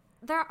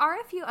 there are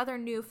a few other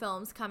new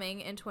films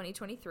coming in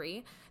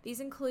 2023. These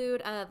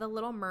include The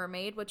Little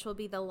Mermaid, which will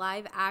be the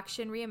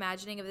live-action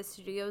reimagining of the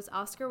studio's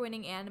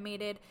Oscar-winning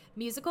animated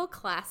musical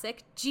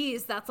classic.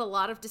 Geez, that's a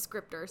lot of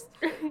descriptors.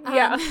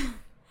 Yeah.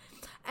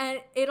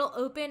 And it'll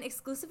open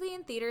exclusively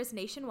in theaters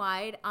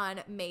nationwide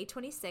on May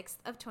 26th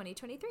of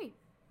 2023.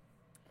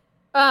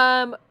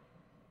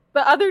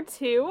 The other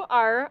two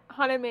are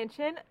Haunted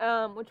Mansion,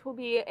 which will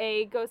be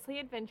a ghostly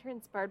adventure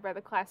inspired by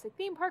the classic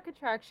theme park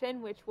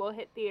attraction, which will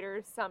hit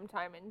theaters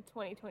sometime in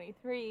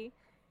 2023.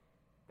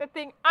 The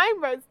thing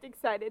I'm most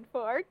excited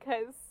for,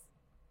 because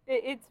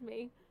it's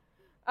me.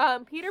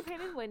 Peter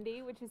Pan and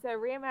Wendy, which is a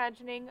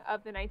reimagining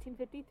of the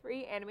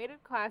 1953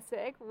 animated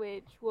classic,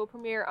 which will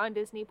premiere on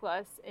Disney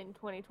Plus in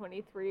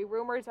 2023.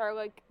 Rumors are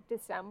like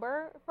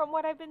December, from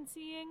what I've been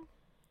seeing.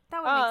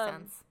 That would make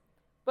sense.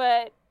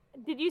 But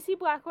did you see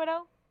Black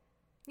Widow?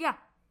 Yeah,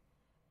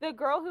 The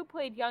girl who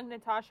played young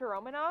Natasha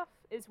Romanoff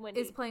is Wendy.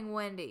 is playing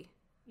Wendy.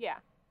 Yeah,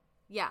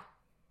 Yeah.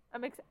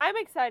 I'm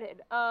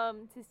excited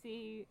to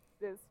see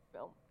this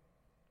film.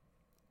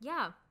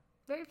 Yeah.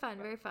 Very fun,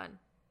 very fun.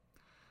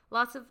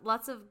 Lots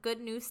of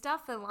good new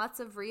stuff and lots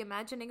of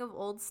reimagining of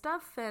old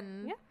stuff,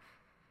 and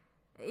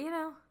you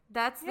know,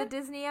 that's Yeah. the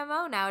Disney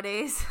MO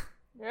nowadays.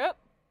 Yep.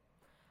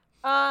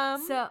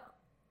 So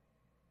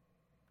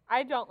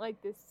I don't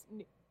like this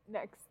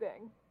next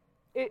thing.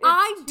 It's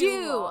I too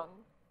do. long.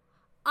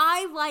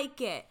 I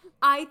like it.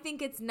 I think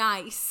it's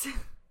nice.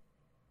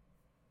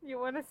 You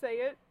want to say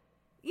it?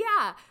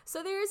 Yeah,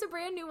 so there is a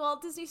brand new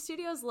Walt Disney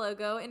Studios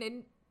logo and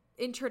an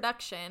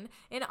introduction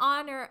in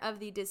honor of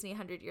the Disney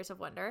 100 Years of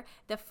Wonder.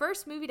 The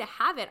first movie to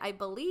have it, I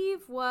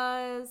believe,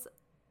 was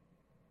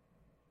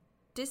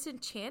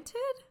Disenchanted?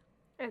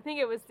 I think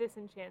it was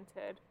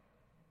Disenchanted.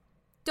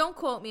 Don't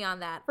quote me on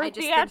that. For I just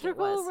think it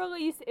theatrical was.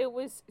 release, it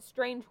was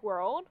Strange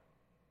World,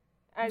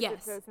 as it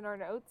Yes. says in our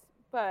notes.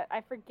 But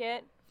I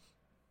forget.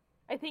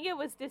 I think it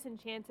was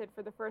Disenchanted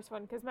for the first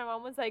one because my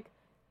mom was like,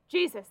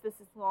 "Jesus,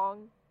 this is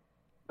long."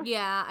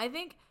 Yeah, I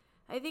think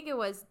it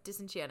was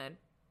Disenchanted.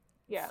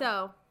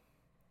 Yeah.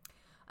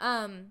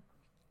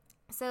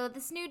 So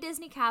this new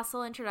Disney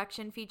Castle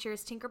introduction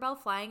features Tinkerbell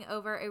flying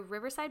over a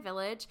riverside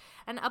village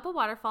and up a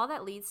waterfall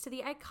that leads to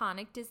the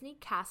iconic Disney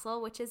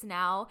Castle, which is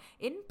now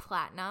in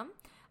platinum.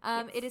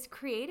 It is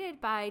created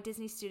by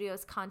Disney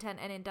Studios Content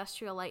and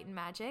Industrial Light and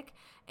Magic,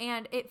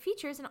 and it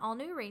features an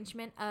all-new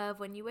arrangement of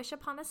When You Wish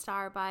Upon a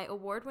Star by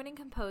award-winning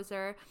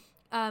composer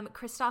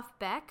Christoph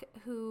Beck,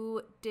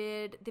 who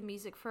did the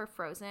music for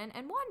Frozen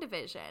and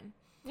WandaVision.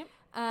 Yep.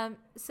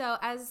 So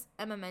as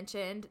Emma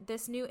mentioned,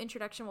 this new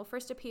introduction will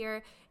first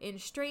appear in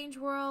Strange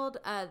World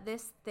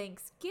this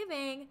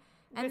Thanksgiving,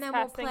 and this then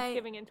we'll past play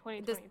Thanksgiving in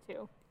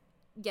 2022.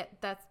 Yeah,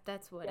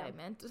 that's what Yeah. I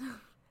meant.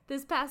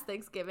 This past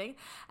Thanksgiving,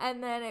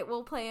 and then it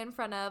will play in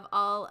front of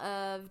all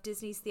of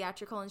Disney's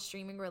theatrical and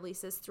streaming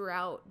releases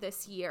throughout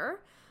this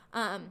year.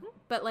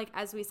 But like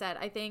as we said,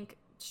 I think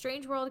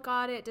Strange World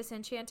got it,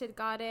 Disenchanted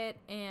got it,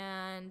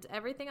 and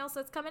everything else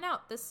that's coming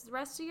out this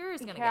rest of the year is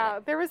gonna get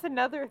it. There was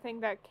another thing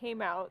that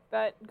came out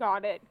that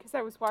got it because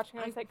I was watching.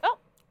 I was like, "Oh,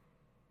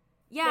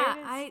 Yeah,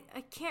 there it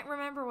I can't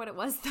remember what it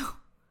was though.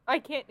 I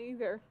can't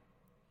either."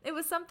 It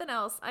was something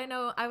else. I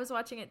know. I was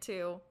watching it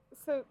too.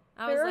 So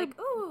I was there like,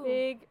 are ooh.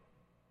 big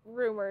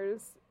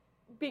rumors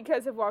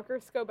because of Walker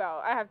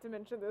Scobell. I have to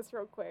mention this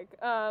real quick.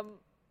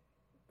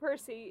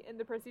 Percy in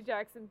the Percy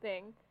Jackson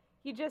thing,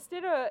 he just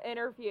did an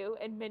interview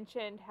and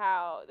mentioned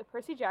how the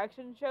Percy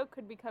Jackson show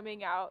could be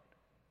coming out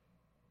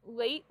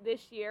late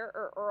this year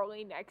or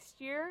early next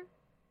year.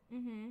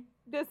 Mm-hmm.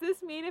 Does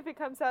this mean if it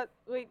comes out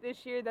late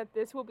this year that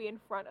this will be in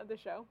front of the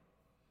show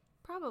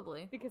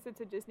Probably. because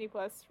it's a Disney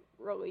Plus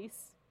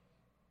release?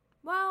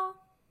 Well,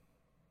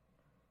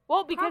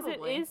 Because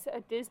probably. it is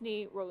a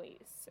Disney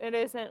release. It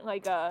isn't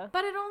like a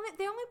But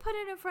they only put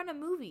it in front of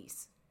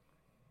movies.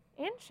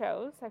 and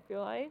shows. I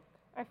feel like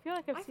I've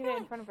I seen feel it in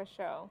like- front of a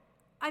show.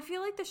 I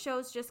feel like the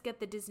shows just get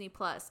the Disney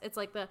Plus. It's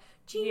like the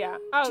Yeah.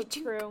 ching, Oh,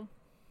 ching. true.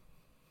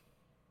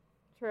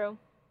 True.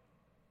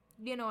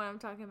 You know what I'm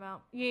talking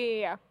about.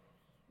 Yeah.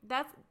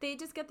 They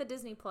just get the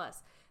Disney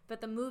Plus,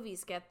 but the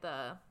movies get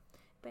the.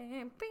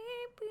 Bam,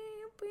 bam,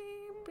 bam,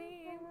 bam,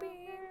 bam, bam.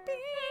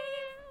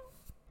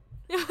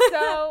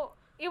 So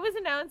it was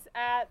announced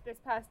at this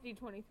past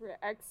D23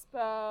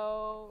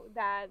 Expo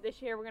that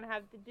this year we're gonna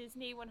have the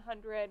Disney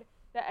 100,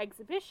 the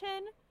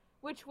exhibition,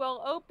 which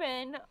will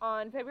open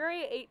on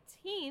February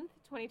 18th,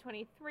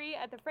 2023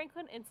 at the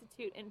Franklin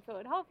Institute in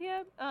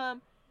Philadelphia.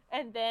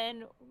 And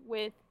then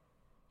with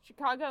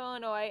Chicago,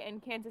 Illinois,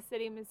 and Kansas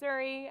City,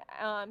 Missouri,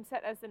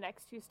 set as the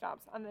next two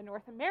stops on the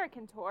North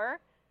American tour.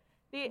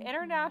 The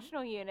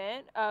international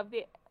unit of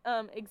the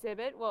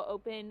exhibit will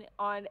open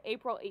on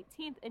April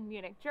 18th in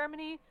Munich,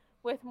 Germany,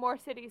 with more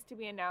cities to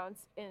be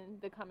announced in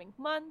the coming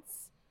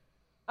months.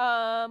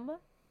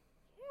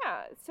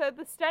 So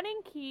the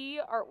stunning key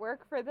artwork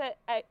for the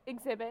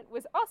exhibit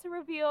was also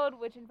revealed,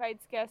 which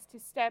invites guests to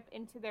step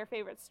into their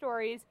favorite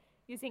stories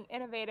using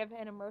innovative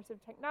and immersive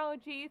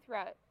technology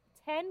throughout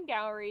 10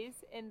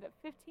 galleries in the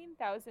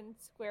 15,000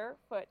 square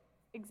foot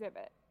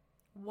exhibit.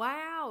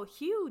 Wow,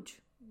 huge.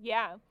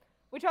 Yeah.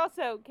 Which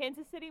also,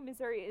 Kansas City,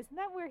 Missouri, isn't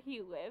that where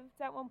he lived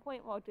at one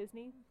point, Walt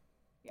Disney?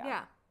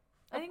 Yeah.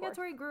 I Of think that's course.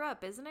 where he grew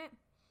up, isn't it?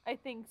 I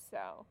think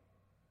so.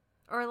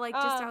 Or like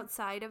just Um,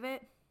 outside of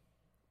it.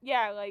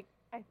 Yeah, like,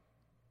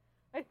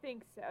 I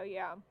think so,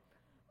 yeah.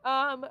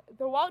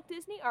 The Walt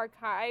Disney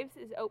Archives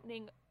is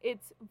opening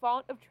its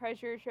Vault of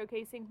Treasure,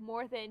 showcasing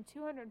more than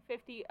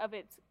 250 of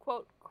its,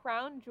 quote,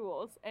 crown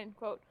jewels, end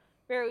quote,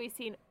 rarely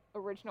seen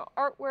original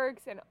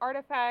artworks and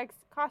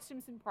artifacts,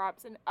 costumes and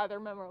props, and other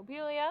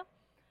memorabilia.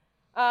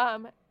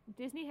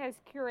 Disney has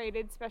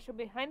curated special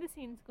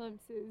behind-the-scenes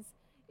glimpses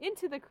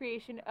into the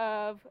creation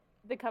of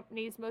the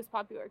company's most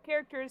popular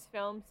characters,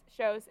 films,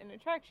 shows, and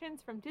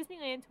attractions from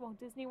Disneyland to Walt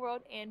Disney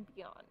World and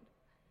beyond.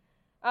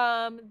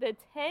 The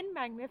 10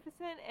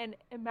 magnificent and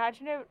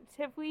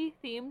imaginatively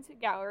themed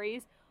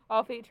galleries,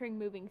 all featuring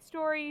moving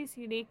stories,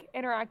 unique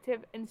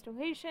interactive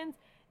installations,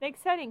 and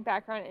exciting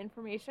background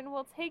information,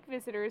 will take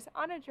visitors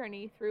on a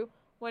journey through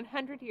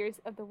 100 years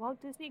of the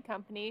Walt Disney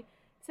Company,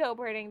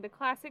 celebrating the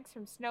classics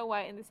from Snow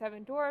White and the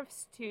Seven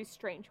Dwarfs to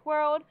Strange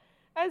World,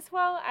 as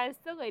well as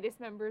the latest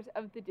members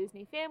of the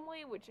Disney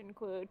family, which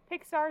include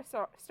Pixar,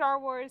 Star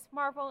Wars,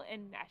 Marvel,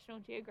 and National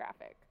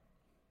Geographic.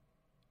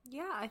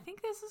 Yeah, I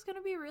think this is going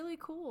to be really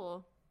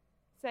cool.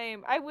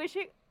 Same. I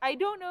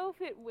don't know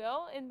if it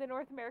will in the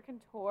North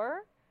American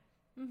tour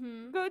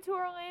Mm-hmm. go to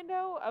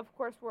Orlando. Of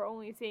course, we're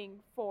only seeing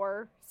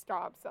 4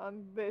 stops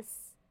on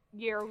this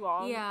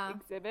year-long Yeah.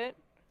 exhibit.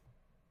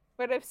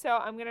 But if so,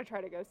 I'm gonna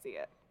try to go see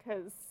it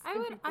because I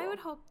would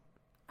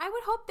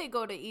hope they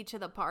go to each of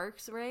the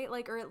parks, right?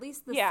 Like, or at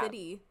least the Yeah.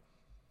 city.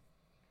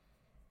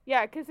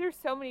 Yeah, because there's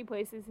so many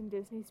places in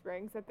Disney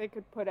Springs that they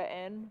could put it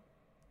in.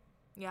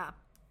 Yeah.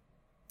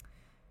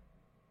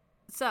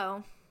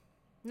 So,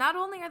 not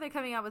only are they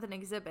coming out with an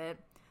exhibit,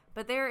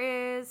 but there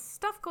is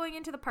stuff going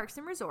into the parks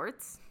and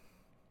resorts.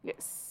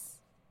 Yes.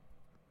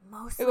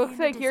 Mostly It looks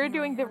into like you're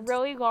doing the Disneyland.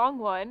 really long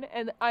one,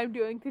 and I'm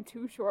doing the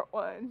 2 short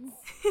ones.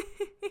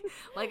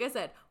 Like I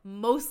said,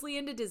 mostly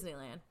into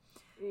Disneyland.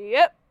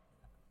 Yep.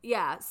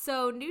 Yeah,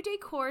 so new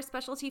decor,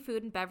 specialty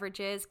food and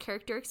beverages,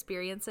 character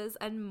experiences,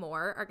 and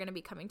more are going to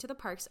be coming to the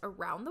parks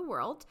around the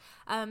world.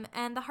 And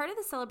the heart of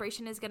the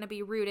celebration is going to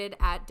be rooted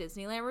at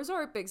Disneyland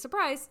Resort. Big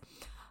surprise.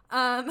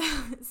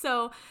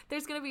 So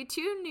there's going to be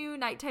 2 new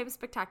nighttime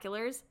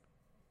spectaculars.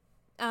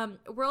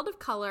 World of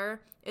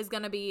Color is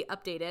going to be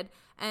updated.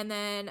 And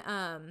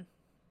then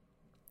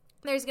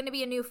there's going to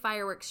be a new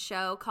fireworks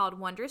show called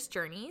Wondrous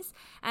Journeys.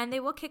 And they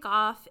will kick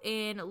off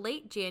in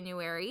late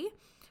January.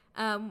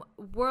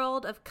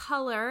 World of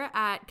Color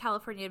at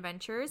California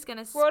Adventure is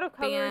going to World of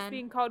Color is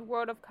being called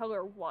World of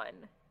Color 1.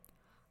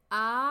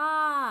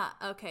 Ah,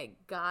 okay,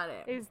 got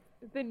it. Is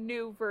the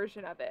new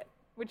version of it,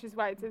 which is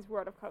why it says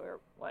World of Color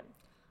 1.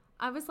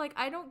 I was like,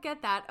 I don't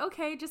get that.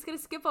 Okay, just going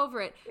to skip over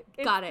it.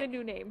 It's Got the it.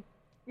 new name.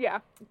 Yeah.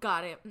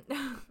 Got it.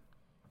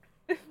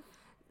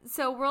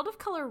 So World of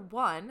Color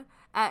 1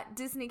 at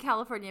Disney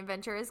California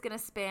Adventure is going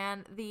to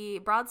span the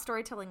broad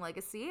storytelling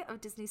legacy of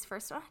Disney's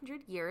first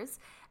 100 years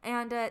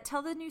and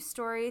tell the new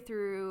story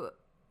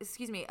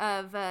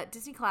of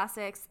Disney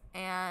classics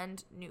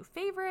and new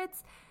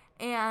favorites.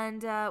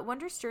 And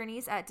Wondrous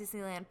Journeys at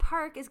Disneyland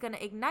Park is going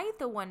to ignite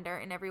the wonder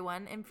in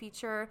everyone and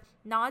feature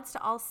nods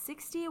to all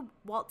 60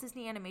 Walt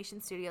Disney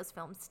Animation Studios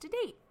films to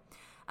date.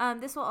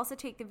 This will also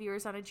take the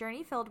viewers on a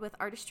journey filled with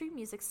artistry,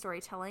 music,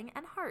 storytelling,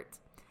 and heart.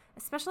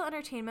 Special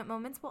entertainment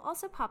moments will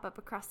also pop up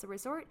across the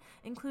resort,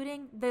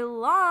 including the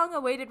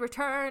long-awaited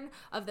return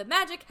of the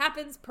Magic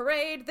Happens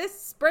Parade this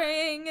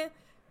spring.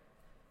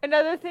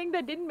 Another thing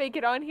that didn't make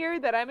it on here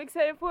that I'm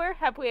excited for,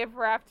 Happily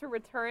Ever After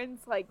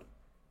returns like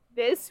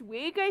this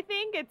week, I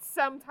think. It's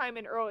sometime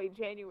in early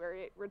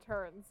January it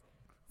returns.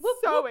 Whoop,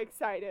 So whoop.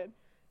 excited.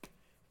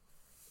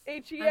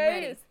 I'm HEA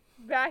ready. is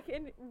back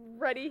and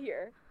ready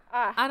here.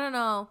 Ah, I don't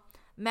know.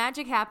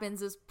 Magic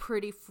Happens is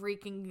pretty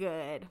freaking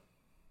good.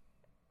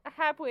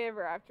 Happily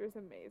Ever After is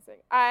amazing.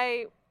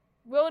 I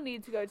will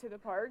need to go to the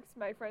parks.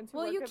 My friends who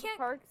Well, work you at the can't-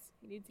 parks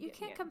need to You get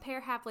can't me in.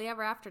 compare Happily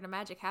Ever After to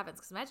Magic Happens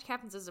because Magic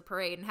Happens is a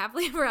parade and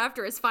Happily Ever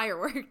After is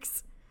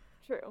fireworks.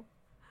 True.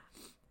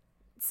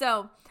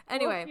 So,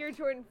 anyway, We'll hear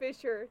Jordan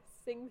Fisher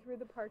sing through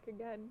the park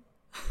again.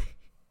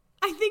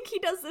 I think he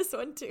does this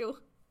one too.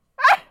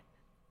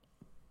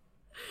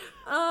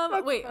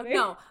 That's Wait, funny.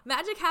 no.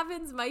 Magic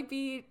Happens might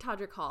be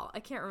Todrick Hall. I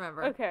can't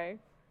remember. Okay.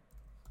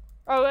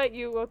 I'll let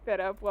you look that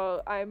up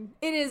while I'm...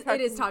 It is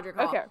Todrick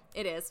Hall. Okay.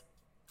 It is.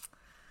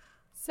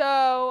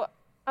 So,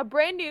 a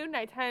brand new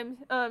nighttime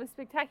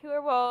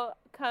spectacular will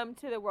come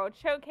to the World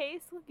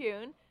Showcase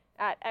Lagoon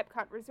at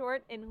Epcot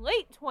Resort in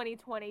late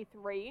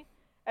 2023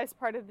 as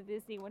part of the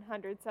Disney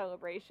 100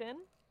 celebration,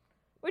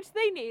 which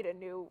they need a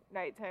new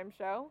nighttime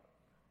show.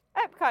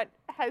 Epcot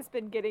has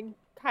been getting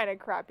kind of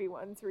crappy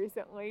ones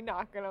recently,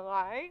 not gonna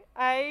lie.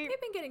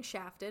 They've been getting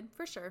shafted,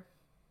 for sure.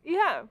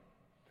 Yeah.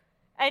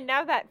 And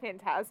now that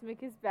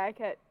Fantasmic is back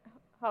at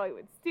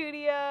Hollywood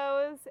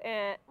Studios,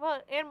 and,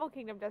 well, Animal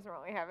Kingdom doesn't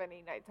really have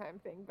any nighttime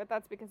thing, but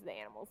that's because of the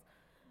animals.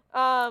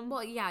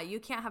 Well, yeah, you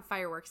can't have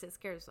fireworks. It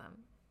scares them.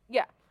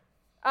 Yeah.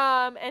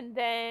 And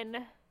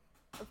then,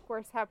 of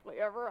course, Happily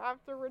Ever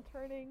After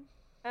returning.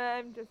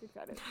 I'm just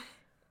excited.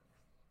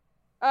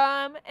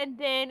 And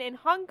then in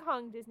Hong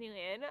Kong,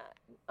 Disneyland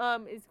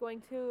is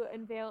going to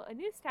unveil a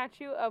new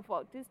statue of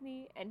Walt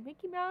Disney and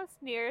Mickey Mouse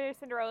near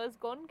Cinderella's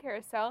Golden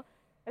Carousel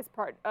as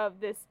part of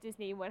this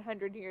Disney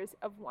 100 Years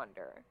of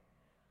Wonder.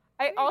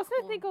 I Very also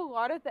cool. think a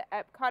lot of the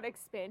Epcot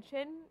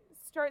expansion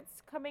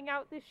starts coming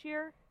out this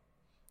year.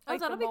 Oh, Like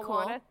that'll the be cool.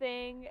 Moana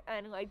thing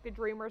and like the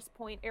Dreamers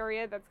Point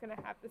area that's going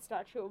to have the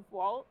statue of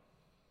Walt.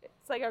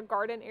 It's like a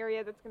garden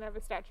area that's going to have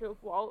a statue of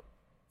Walt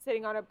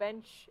sitting on a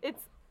bench.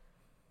 It's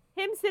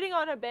him sitting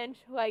on a bench,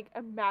 like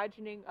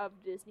imagining of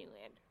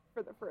Disneyland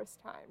for the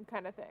first time,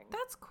 kind of thing.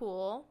 That's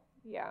cool.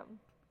 Yeah.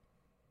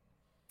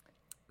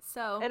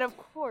 So, And of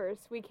course,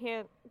 we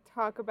can't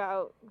talk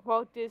about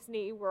Walt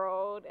Disney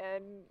World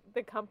and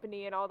the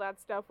company and all that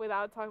stuff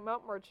without talking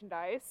about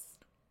merchandise.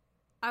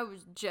 I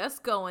was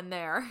just going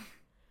there.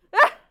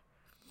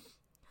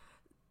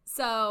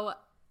 So,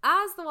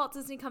 as the Walt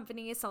Disney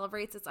Company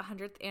celebrates its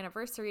 100th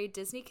anniversary,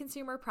 Disney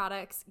Consumer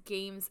Products,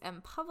 Games,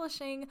 and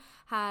Publishing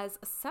has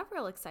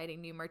several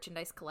exciting new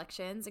merchandise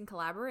collections and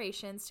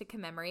collaborations to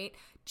commemorate.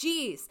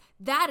 Geez,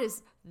 that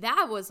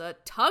was a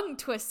tongue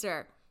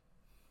twister.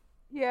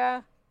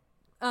 Yeah.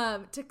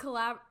 To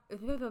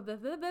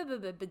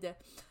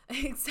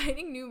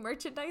exciting new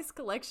merchandise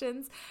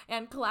collections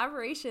and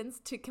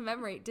collaborations to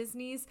commemorate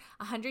Disney's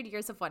 100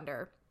 Years of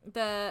Wonder.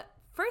 The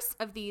First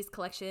of these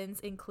collections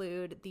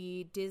include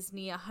the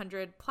Disney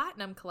 100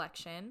 Platinum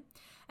Collection,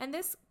 and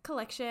this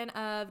collection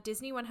of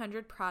Disney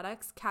 100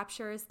 products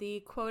captures the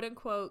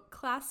quote-unquote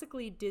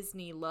classically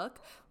Disney look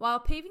while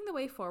paving the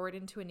way forward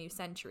into a new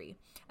century.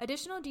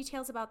 Additional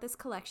details about this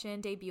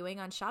collection debuting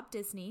on Shop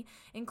Disney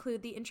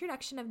include the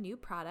introduction of new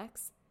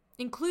products,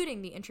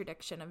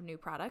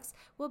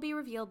 will be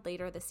revealed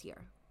later this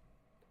year.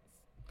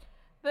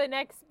 The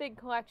next big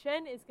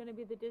collection is going to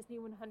be the Disney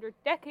 100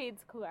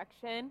 Decades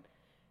Collection.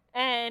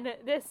 And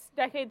this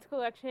Decades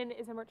Collection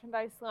is a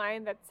merchandise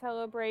line that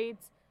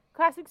celebrates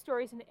classic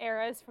stories and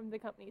eras from the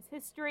company's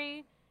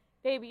history,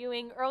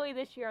 debuting early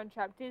this year on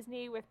Shop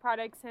Disney with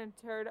products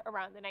centered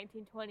around the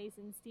 1920s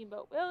and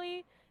Steamboat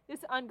Willie. This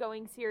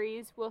ongoing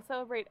series will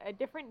celebrate a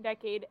different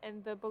decade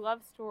and the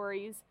beloved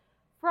stories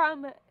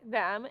from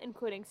them,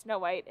 including Snow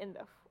White in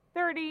the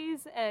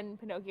 30s and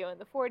Pinocchio in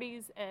the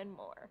 40s and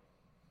more.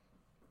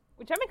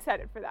 Which I'm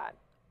excited for that.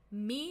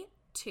 Me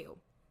too.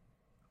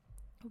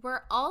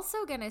 We're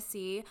also going to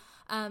see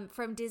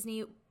from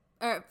Disney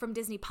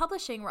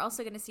Publishing, we're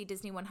also going to see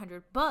Disney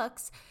 100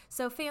 books.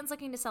 So fans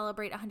looking to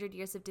celebrate 100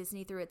 years of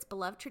Disney through its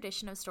beloved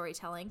tradition of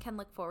storytelling can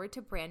look forward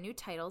to brand new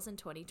titles in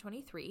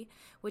 2023,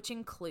 which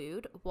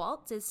include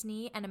Walt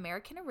Disney, an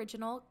American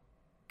Original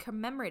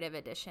Commemorative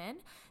Edition,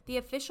 the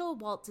official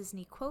Walt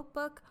Disney Quote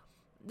Book,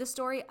 the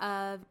story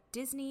of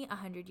Disney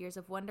 100 Years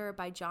of Wonder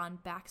by John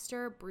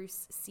Baxter,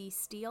 Bruce C.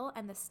 Steele,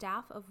 and the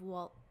staff of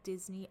Walt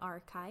Disney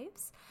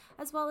Archives,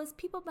 as well as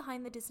People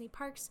Behind the Disney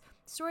Parks,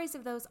 stories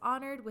of those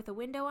honored with a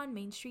window on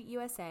Main Street,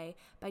 USA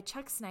by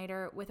Chuck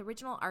Snyder with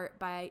original art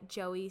by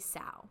Joey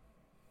Sao.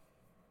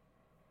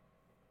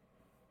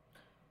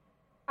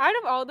 Out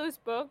of all those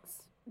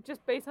books,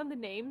 just based on the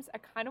names, I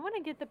kind of want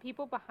to get the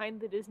People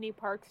Behind the Disney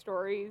Park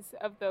stories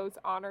of those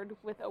honored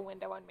with a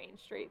window on Main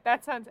Street.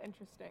 That sounds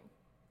interesting.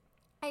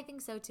 I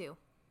think so too.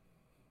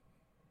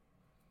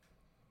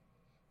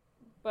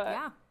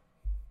 But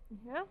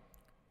yeah.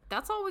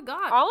 That's all we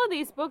got. All of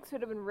these books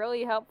would have been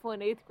really helpful in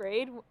 8th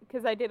grade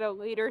because I did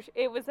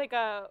it was like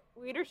a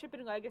leadership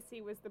and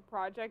legacy was the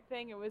project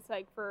thing. It was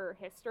like for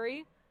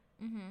history.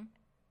 Mm-hmm.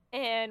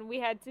 And we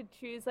had to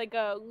choose like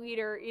a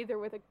leader either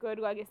with a good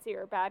legacy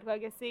or a bad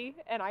legacy.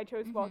 And I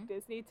chose Walt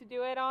Disney to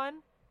do it on.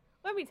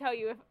 Let me tell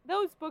you, if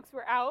those books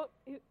were out,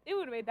 it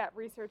would have made that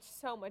research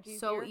so much easier.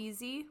 So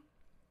easy.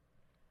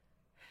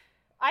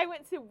 I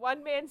went to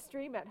one-man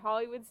stream at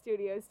Hollywood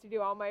Studios to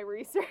do all my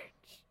research.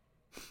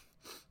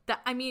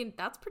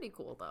 That's pretty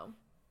cool, though.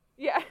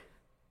 Yeah.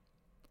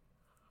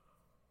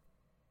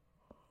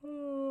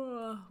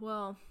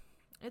 Well,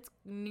 it's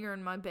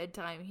nearing my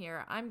bedtime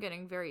here. I'm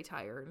getting very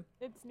tired.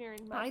 It's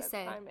nearing my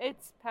bedtime.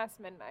 It's past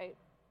midnight.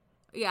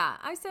 Yeah,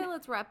 I say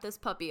let's wrap this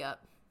puppy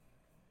up.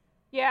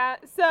 Yeah,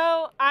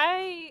 so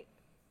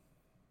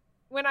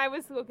when I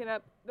was looking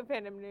up the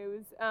fandom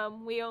news,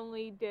 we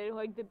only did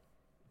like the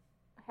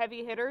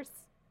heavy hitters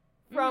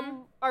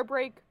from our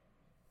break.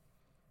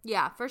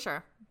 Yeah, for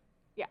sure.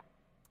 Yeah.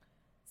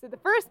 So the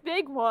first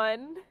big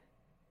one,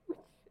 which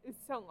is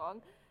so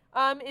long,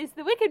 is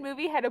the Wicked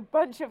movie had a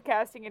bunch of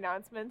casting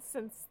announcements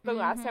since the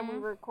last time we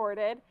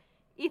recorded.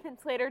 Ethan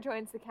Slater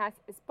joins the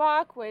cast as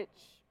Bach, which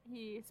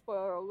he,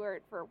 spoiler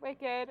alert for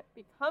Wicked,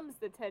 becomes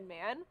the Tin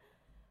Man.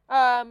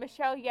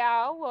 Michelle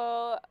Yeoh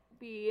will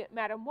be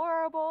Madame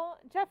Morrible,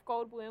 Jeff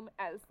Goldblum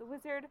as the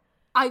Wizard,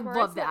 I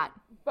love that.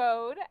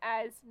 Bode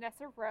as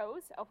Nessa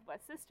Rose,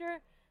 Elphaba's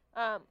sister,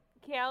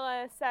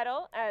 Keala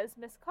Settle as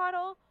Miss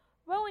Coddle,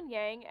 Rowan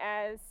Yang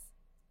as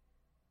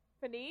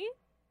Fanny.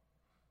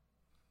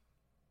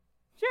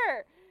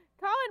 Sure.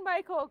 Colin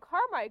Michael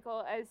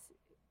Carmichael as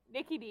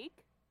Nikki Deek,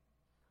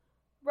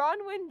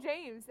 Bronwyn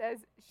James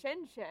as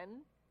Shen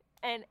Shen,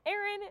 and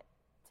Aaron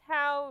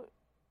Tao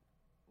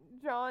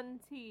John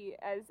T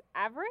as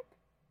Averick.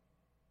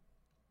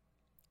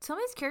 Some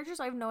of these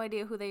characters, I have no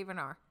idea who they even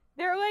are.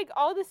 They're like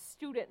all the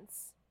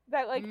students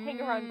that like hang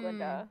around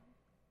Glinda.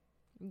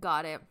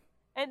 Got it.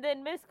 And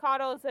then Miss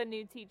Coddle is a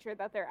new teacher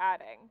that they're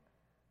adding.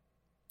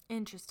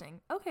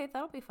 Interesting. Okay,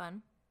 that'll be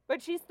fun.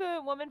 But she's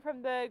the woman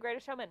from The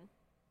Greatest Showman.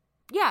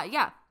 Yeah.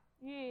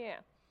 Yeah.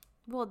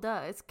 Well,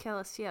 duh, it's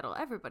Keala Seattle.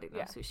 Everybody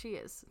knows who she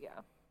is.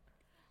 Yeah.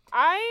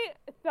 I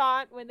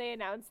thought when they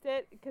announced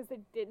it, because they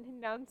didn't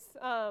announce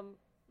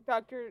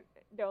Dr.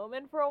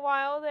 Dolman for a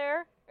while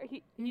there,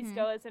 he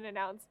still isn't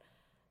announced.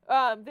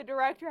 The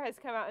director has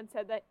come out and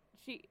said that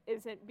she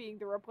isn't being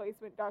the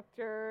replacement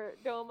Dr.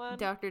 Dolman.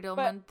 Dr.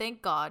 Dolman,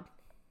 thank God.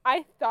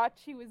 I thought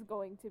she was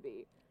going to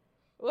be.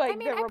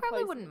 Like, I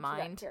probably wouldn't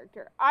mind. That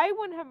character. I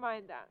wouldn't have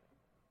mind that.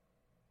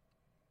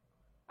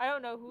 I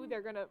don't know who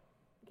they're going to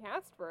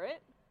cast for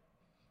it.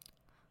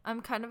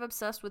 I'm kind of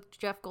obsessed with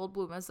Jeff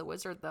Goldblum as the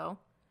Wizard, though.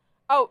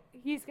 Oh,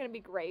 he's going to be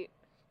great.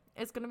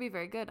 It's going to be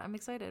very good. I'm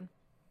excited.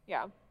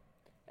 Yeah.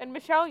 And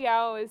Michelle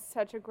Yeoh is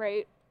such a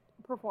great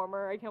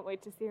performer. I can't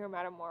wait to see her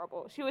Madame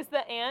Morrible. She was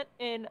the aunt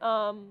in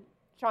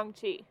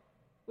Shang-Chi,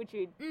 which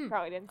you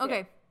probably didn't see.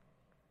 Okay.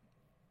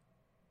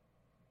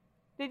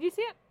 Did you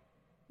see it?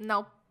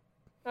 No.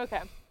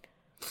 Okay.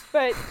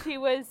 But she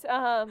was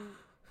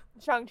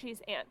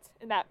Shang-Chi's aunt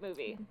in that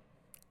movie.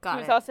 Got She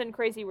was it. also in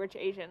Crazy Rich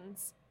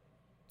Asians.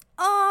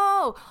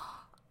 Oh,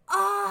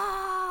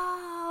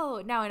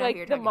 now I know who Like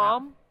you're the talking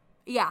mom. about.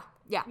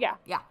 Yeah.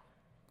 Yeah.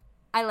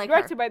 I like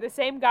Directed her. by the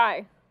same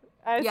guy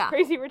as Yeah.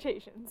 Crazy Rich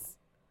Asians.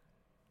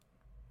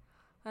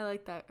 I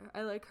like that.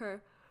 I like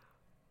her.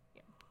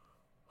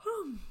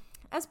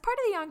 As part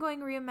of the ongoing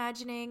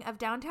reimagining of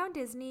Downtown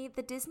Disney,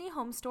 the Disney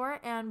Home Store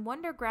and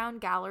Wonderground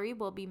Gallery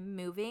will be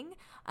moving.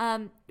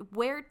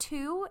 Where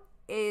to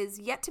is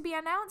yet to be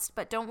announced,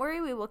 but don't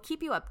worry, we will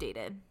keep you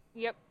updated.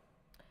 Yep.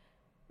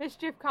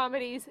 Mischief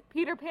Comedies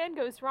Peter Pan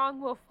Goes Wrong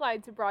will fly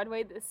to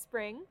Broadway this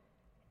spring.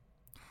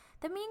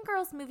 The Mean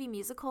Girls movie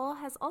musical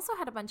has also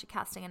had a bunch of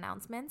casting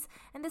announcements,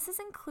 and this is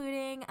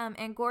including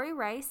Angourie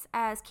Rice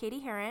as Katie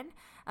Heron,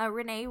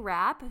 Renee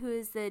Rapp, who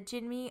is the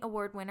Jimmy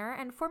Award winner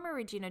and former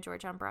Regina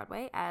George on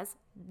Broadway, as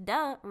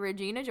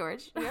Regina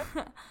George.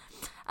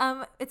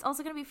 Yep. It's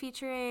also going to be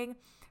featuring,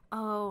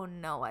 oh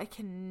no, I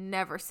can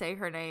never say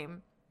her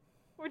name.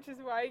 Which is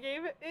why I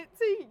gave it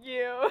to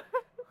you.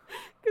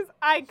 Because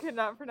I could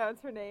not pronounce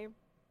her name.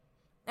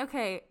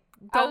 Okay,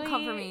 don't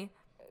come for Ali me.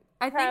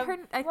 I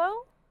think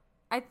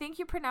I think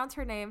you pronounce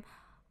her name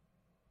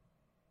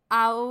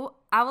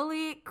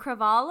Aurelie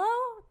Cravalho?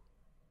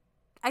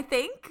 I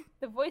think.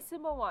 The voice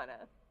of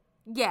Moana.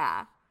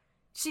 Yeah.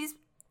 She's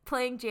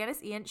playing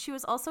Janice Ian. She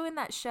was also in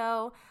that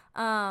show.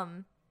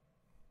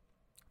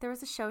 There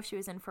was a show she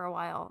was in for a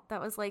while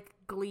that was like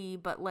Glee,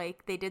 but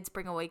like they did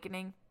Spring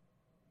Awakening.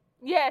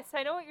 Yes,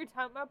 I know what you're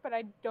talking about, but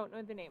I don't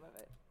know the name of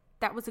it.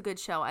 That was a good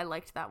show. I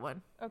liked that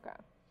one. Okay.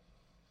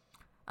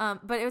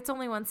 But it's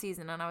only one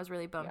season, and I was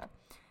really bummed.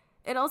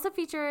 Yeah. It also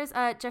features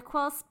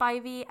Jaquel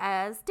Spivey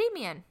as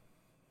Damien.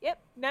 Yep.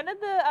 None of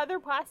the other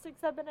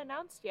plastics have been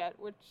announced yet,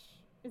 which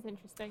is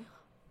interesting.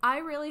 I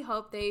really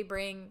hope they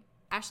bring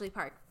Ashley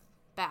Park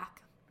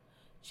back.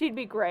 She'd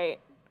be great.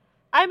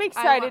 I'm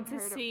excited want to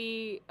her to-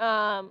 see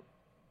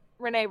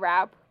Renee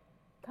Rapp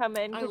come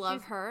in. I 'cause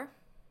love her.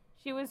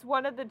 She was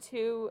one of the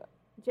 2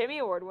 Jimmy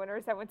Award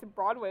winners that went to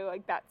Broadway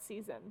like that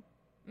season.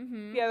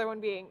 Mm-hmm. The other one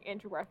being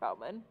Andrew Garth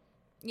Feldman.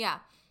 Yeah.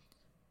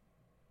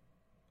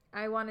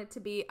 I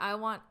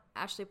want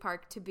Ashley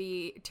Park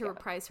to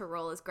reprise her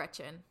role as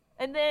Gretchen.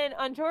 And then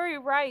Angourie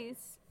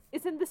Rice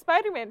is in the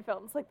Spider-Man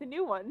films, like the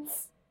new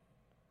ones.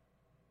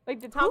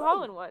 Like the Tom Who?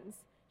 Holland ones.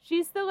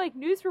 She's the like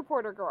news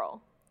reporter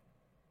girl.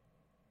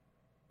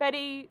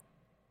 Betty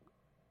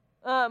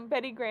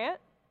Grant?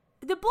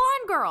 The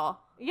blonde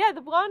girl. Yeah,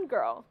 the blonde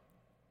girl.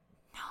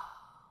 No.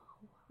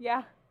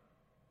 Yeah.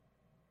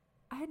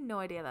 I had no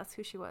idea that's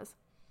who she was.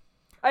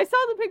 I saw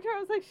the picture, I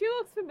was like, she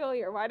looks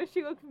familiar. Why does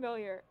she look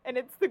familiar? And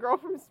it's the girl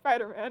from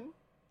Spider-Man.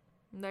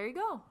 There you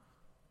go.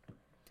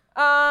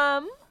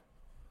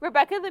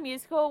 Rebecca the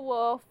Musical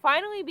will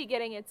finally be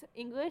getting its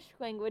English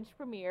language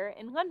premiere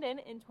in London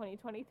in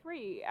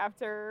 2023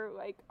 after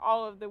like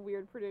all of the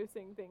weird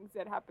producing things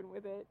that happened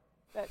with it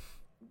that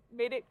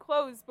made it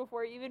close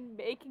before even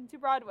making to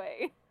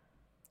Broadway.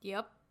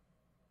 Yep.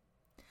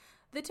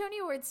 The Tony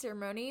Awards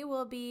ceremony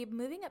will be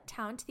moving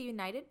uptown to the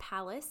United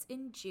Palace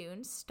in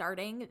June,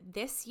 starting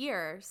this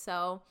year.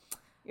 So,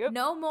 Yep.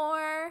 no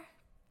more.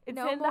 It's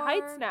no in the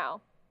Heights more-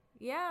 now.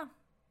 Yeah.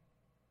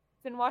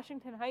 It's in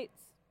Washington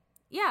Heights.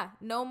 Yeah.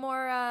 No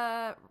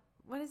more.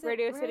 What is it?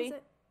 Radio Where City? is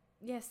it?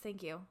 Yes,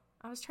 thank you.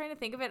 I was trying to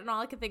think of it, and all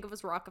I could think of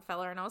was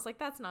Rockefeller, and I was like,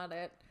 that's not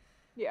it.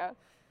 Yeah.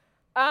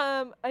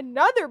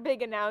 Another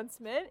big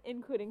announcement,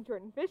 including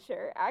Jordan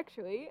Fisher,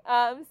 actually.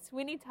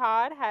 Sweeney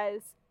Todd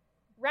has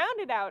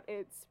rounded out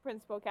its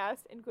principal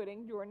cast,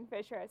 including Jordan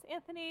Fisher as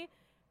Anthony,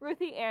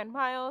 Ruthie Ann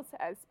Miles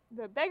as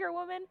the Beggar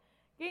Woman,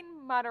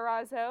 Gaten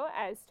Matarazzo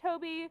as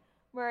Toby,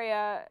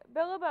 Maria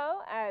Bilbao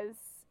as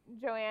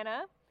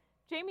Joanna,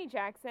 Jamie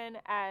Jackson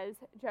as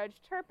Judge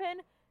Turpin,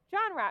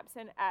 John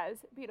Rapson as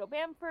Beetle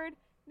Bamford,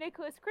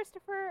 Nicholas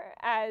Christopher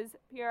as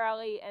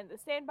Pierelli and the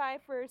Standby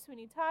for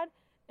Sweeney Todd,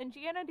 and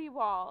Gianna D.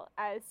 Wall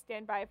as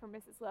Standby for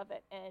Mrs.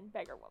 Lovett and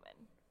Beggar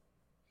Woman.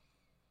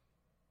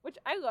 Which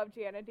I love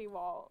Gianna D.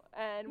 Wall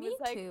and Me was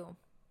like, too.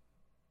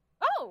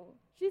 oh,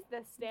 she's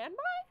the Standby?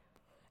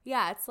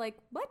 Yeah, it's like,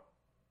 what?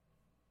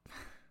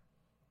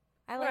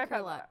 I When like her a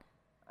found lot.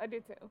 that, I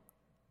do too.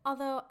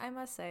 Although, I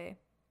must say,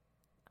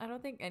 I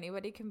don't think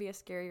anybody can be a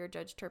scarier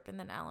Judge Turpin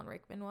than Alan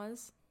Rickman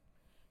was.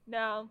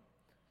 No.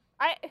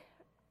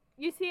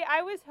 You see,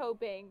 I was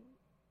hoping,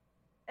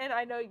 and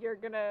I know you're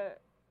gonna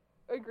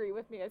agree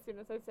with me as soon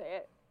as I say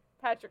it,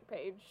 Patrick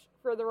Page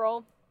for the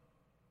role.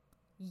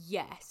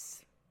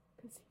 Yes.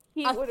 'Cause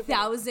he would have been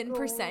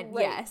 1,000%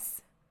 great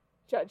yes.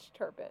 Judge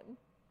Turpin.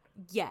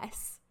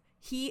 Yes.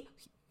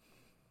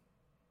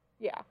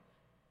 Yeah.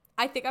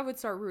 I think I would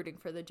start rooting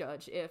for the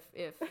judge if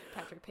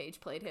Patrick Page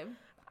played him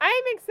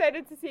I'm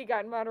excited to see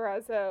Gaten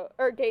Matarazzo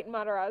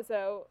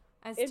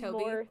as in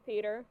Toby. more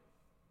theater.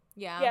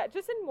 Yeah. Yeah,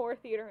 just in more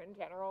theater in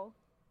general.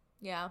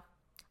 Yeah.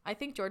 I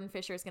think Jordan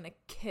Fisher is going to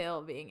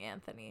kill being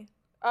Anthony.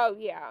 Oh,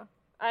 yeah.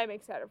 I'm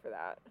excited for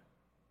that.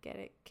 Get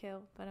it?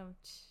 Kill. But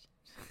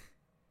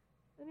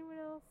Anyone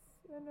else?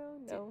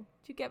 No.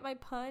 Did you get my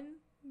pun?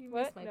 You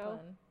What? missed my No.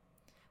 pun.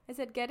 I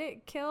said get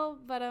it? Kill.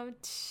 But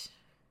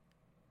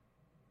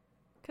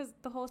Because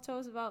the whole show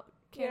is about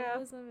Yeah.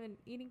 cannibalism and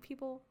eating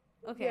people.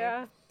 Okay.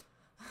 Yeah.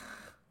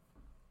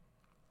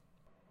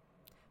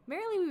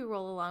 Merrily We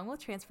Roll Along will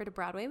transfer to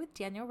Broadway with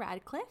Daniel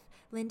Radcliffe,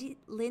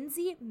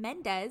 Lindsay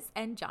Mendez,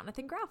 and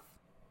Jonathan Groff.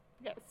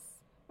 Yes.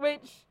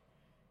 Which,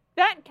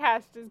 that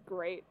cast is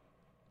great.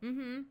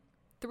 Mm-hmm.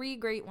 3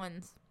 great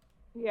ones.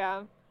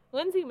 Yeah.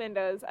 Lindsay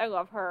Mendez, I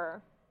love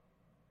her.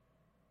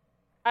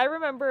 I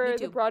remember Me the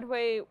too.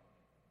 Broadway,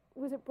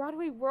 was it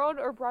Broadway World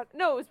or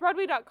no, it was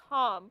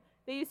Broadway.com.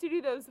 They used to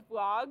do those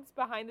vlogs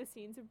behind the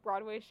scenes of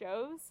Broadway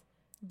shows.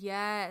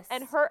 Yes.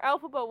 And her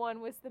Alphabet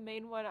one was the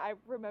main one I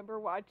remember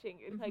watching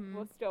and like Mhm.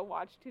 will still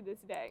watch to this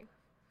day.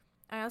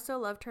 I also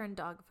loved her in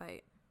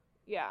Dogfight.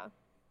 Yeah.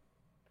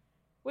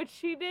 Which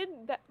she did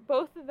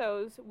both of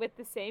those with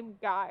the same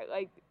guy.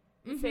 Like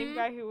the same Mhm.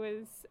 guy who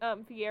was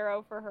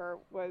Figaro for her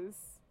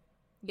was,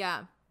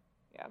 Yeah.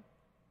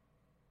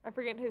 I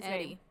forget his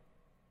name.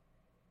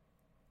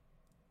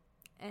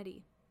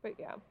 Eddie. But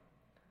yeah.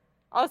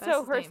 Also That's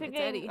his her name, it's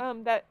singing Eddie.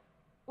 that,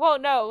 well,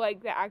 no,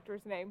 like the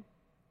actor's name.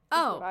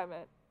 That's what Oh. I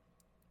meant.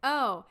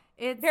 Oh.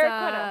 It's Derek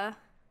Quino.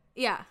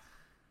 Yeah.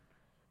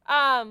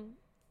 And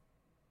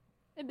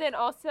then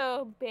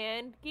also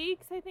Band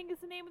Geeks, I think is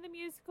the name of the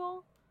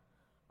musical.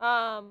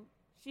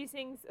 She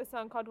sings a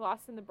song called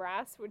Lost in the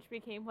Brass, which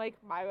became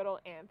like my little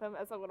anthem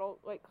as a little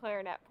like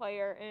clarinet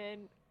player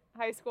in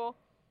high school.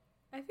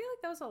 I feel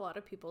like that was a lot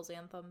of people's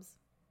anthems.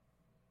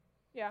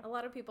 Yeah. A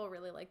lot of people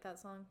really like that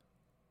song.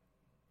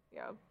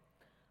 Yeah.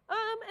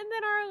 And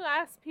then our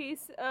last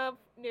piece of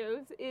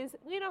news is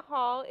Lena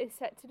Hall is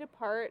set to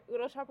depart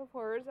Little Shop of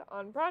Horrors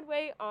on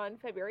Broadway on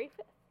February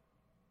 5th.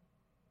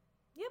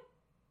 Yep.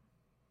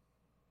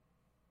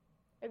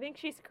 I think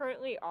she's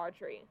currently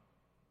Audrey.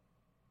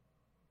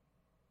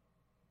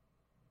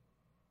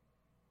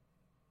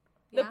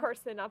 The Yeah.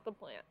 person, not the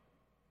plant.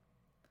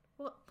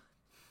 Well.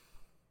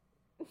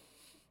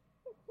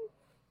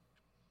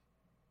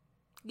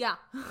 Yeah.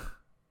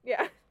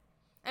 Yeah.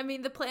 I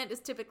mean, the plant is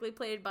typically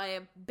played by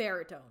a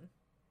baritone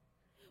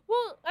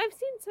Well, I've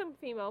seen some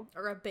female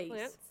or a bass.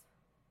 plants.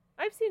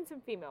 I've seen some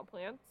female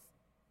plants.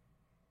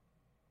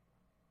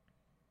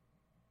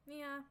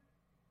 Yeah.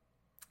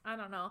 I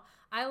don't know.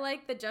 I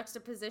like the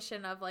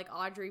juxtaposition of like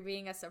Audrey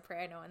being a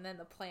soprano and then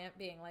the plant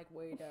being like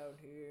way down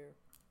here.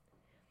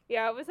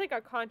 Yeah, it was like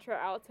a contra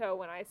alto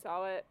when I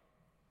saw it,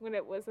 when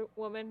it was a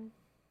woman.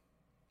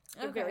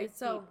 A very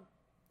so deep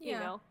yeah,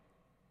 female.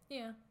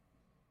 yeah.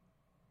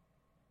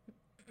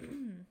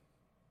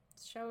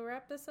 Shall we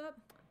wrap this up?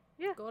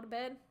 Yeah. Go to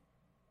bed.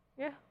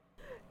 Yeah.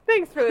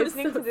 Thanks for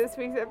listening So to this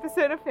week's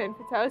episode of Fan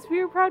Fatales. We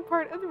are a proud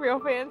part of the Real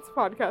Fans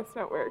Podcast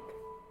Network.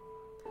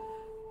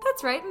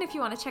 That's right, and if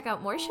you want to check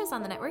out more shows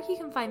on the network, you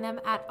can find them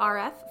at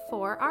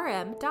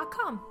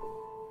rf4rm.com.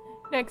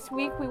 Next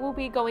week, we will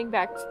be going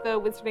back to the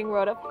Wizarding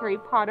World of Harry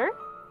Potter.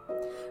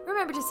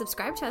 Remember to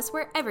subscribe to us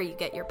wherever you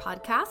get your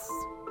podcasts.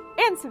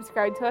 And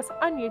subscribe to us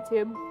on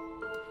YouTube.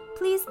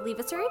 Please leave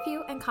us a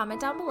review and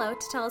comment down below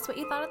to tell us what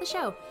you thought of the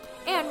show.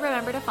 And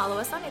remember to follow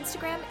us on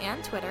Instagram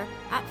and Twitter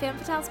at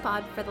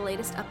FanFatalesPod for the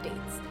layest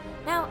updates.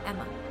 Now,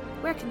 Emma,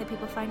 where can the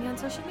people find you on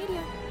social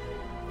media?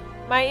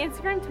 My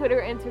Instagram, Twitter,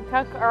 and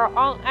TikTok are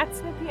all at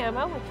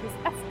SnippyEmma, which is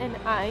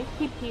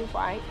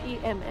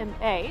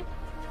SNIPPYEMMA.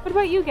 What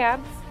about you,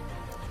 Gabs?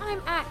 I'm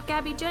at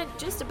Gabby Gent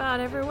just about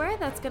everywhere.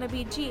 That's going to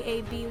be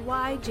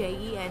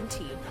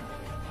GABYJENT.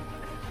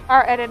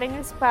 Our editing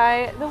is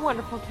by the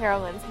wonderful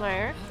Carol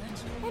Linsmeyer.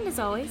 And as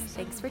always,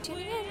 thanks for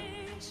tuning in.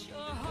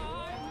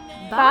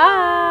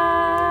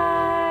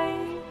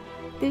 Bye!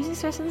 The music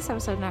starts in this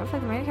episode, not for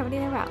the American Company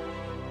they're out.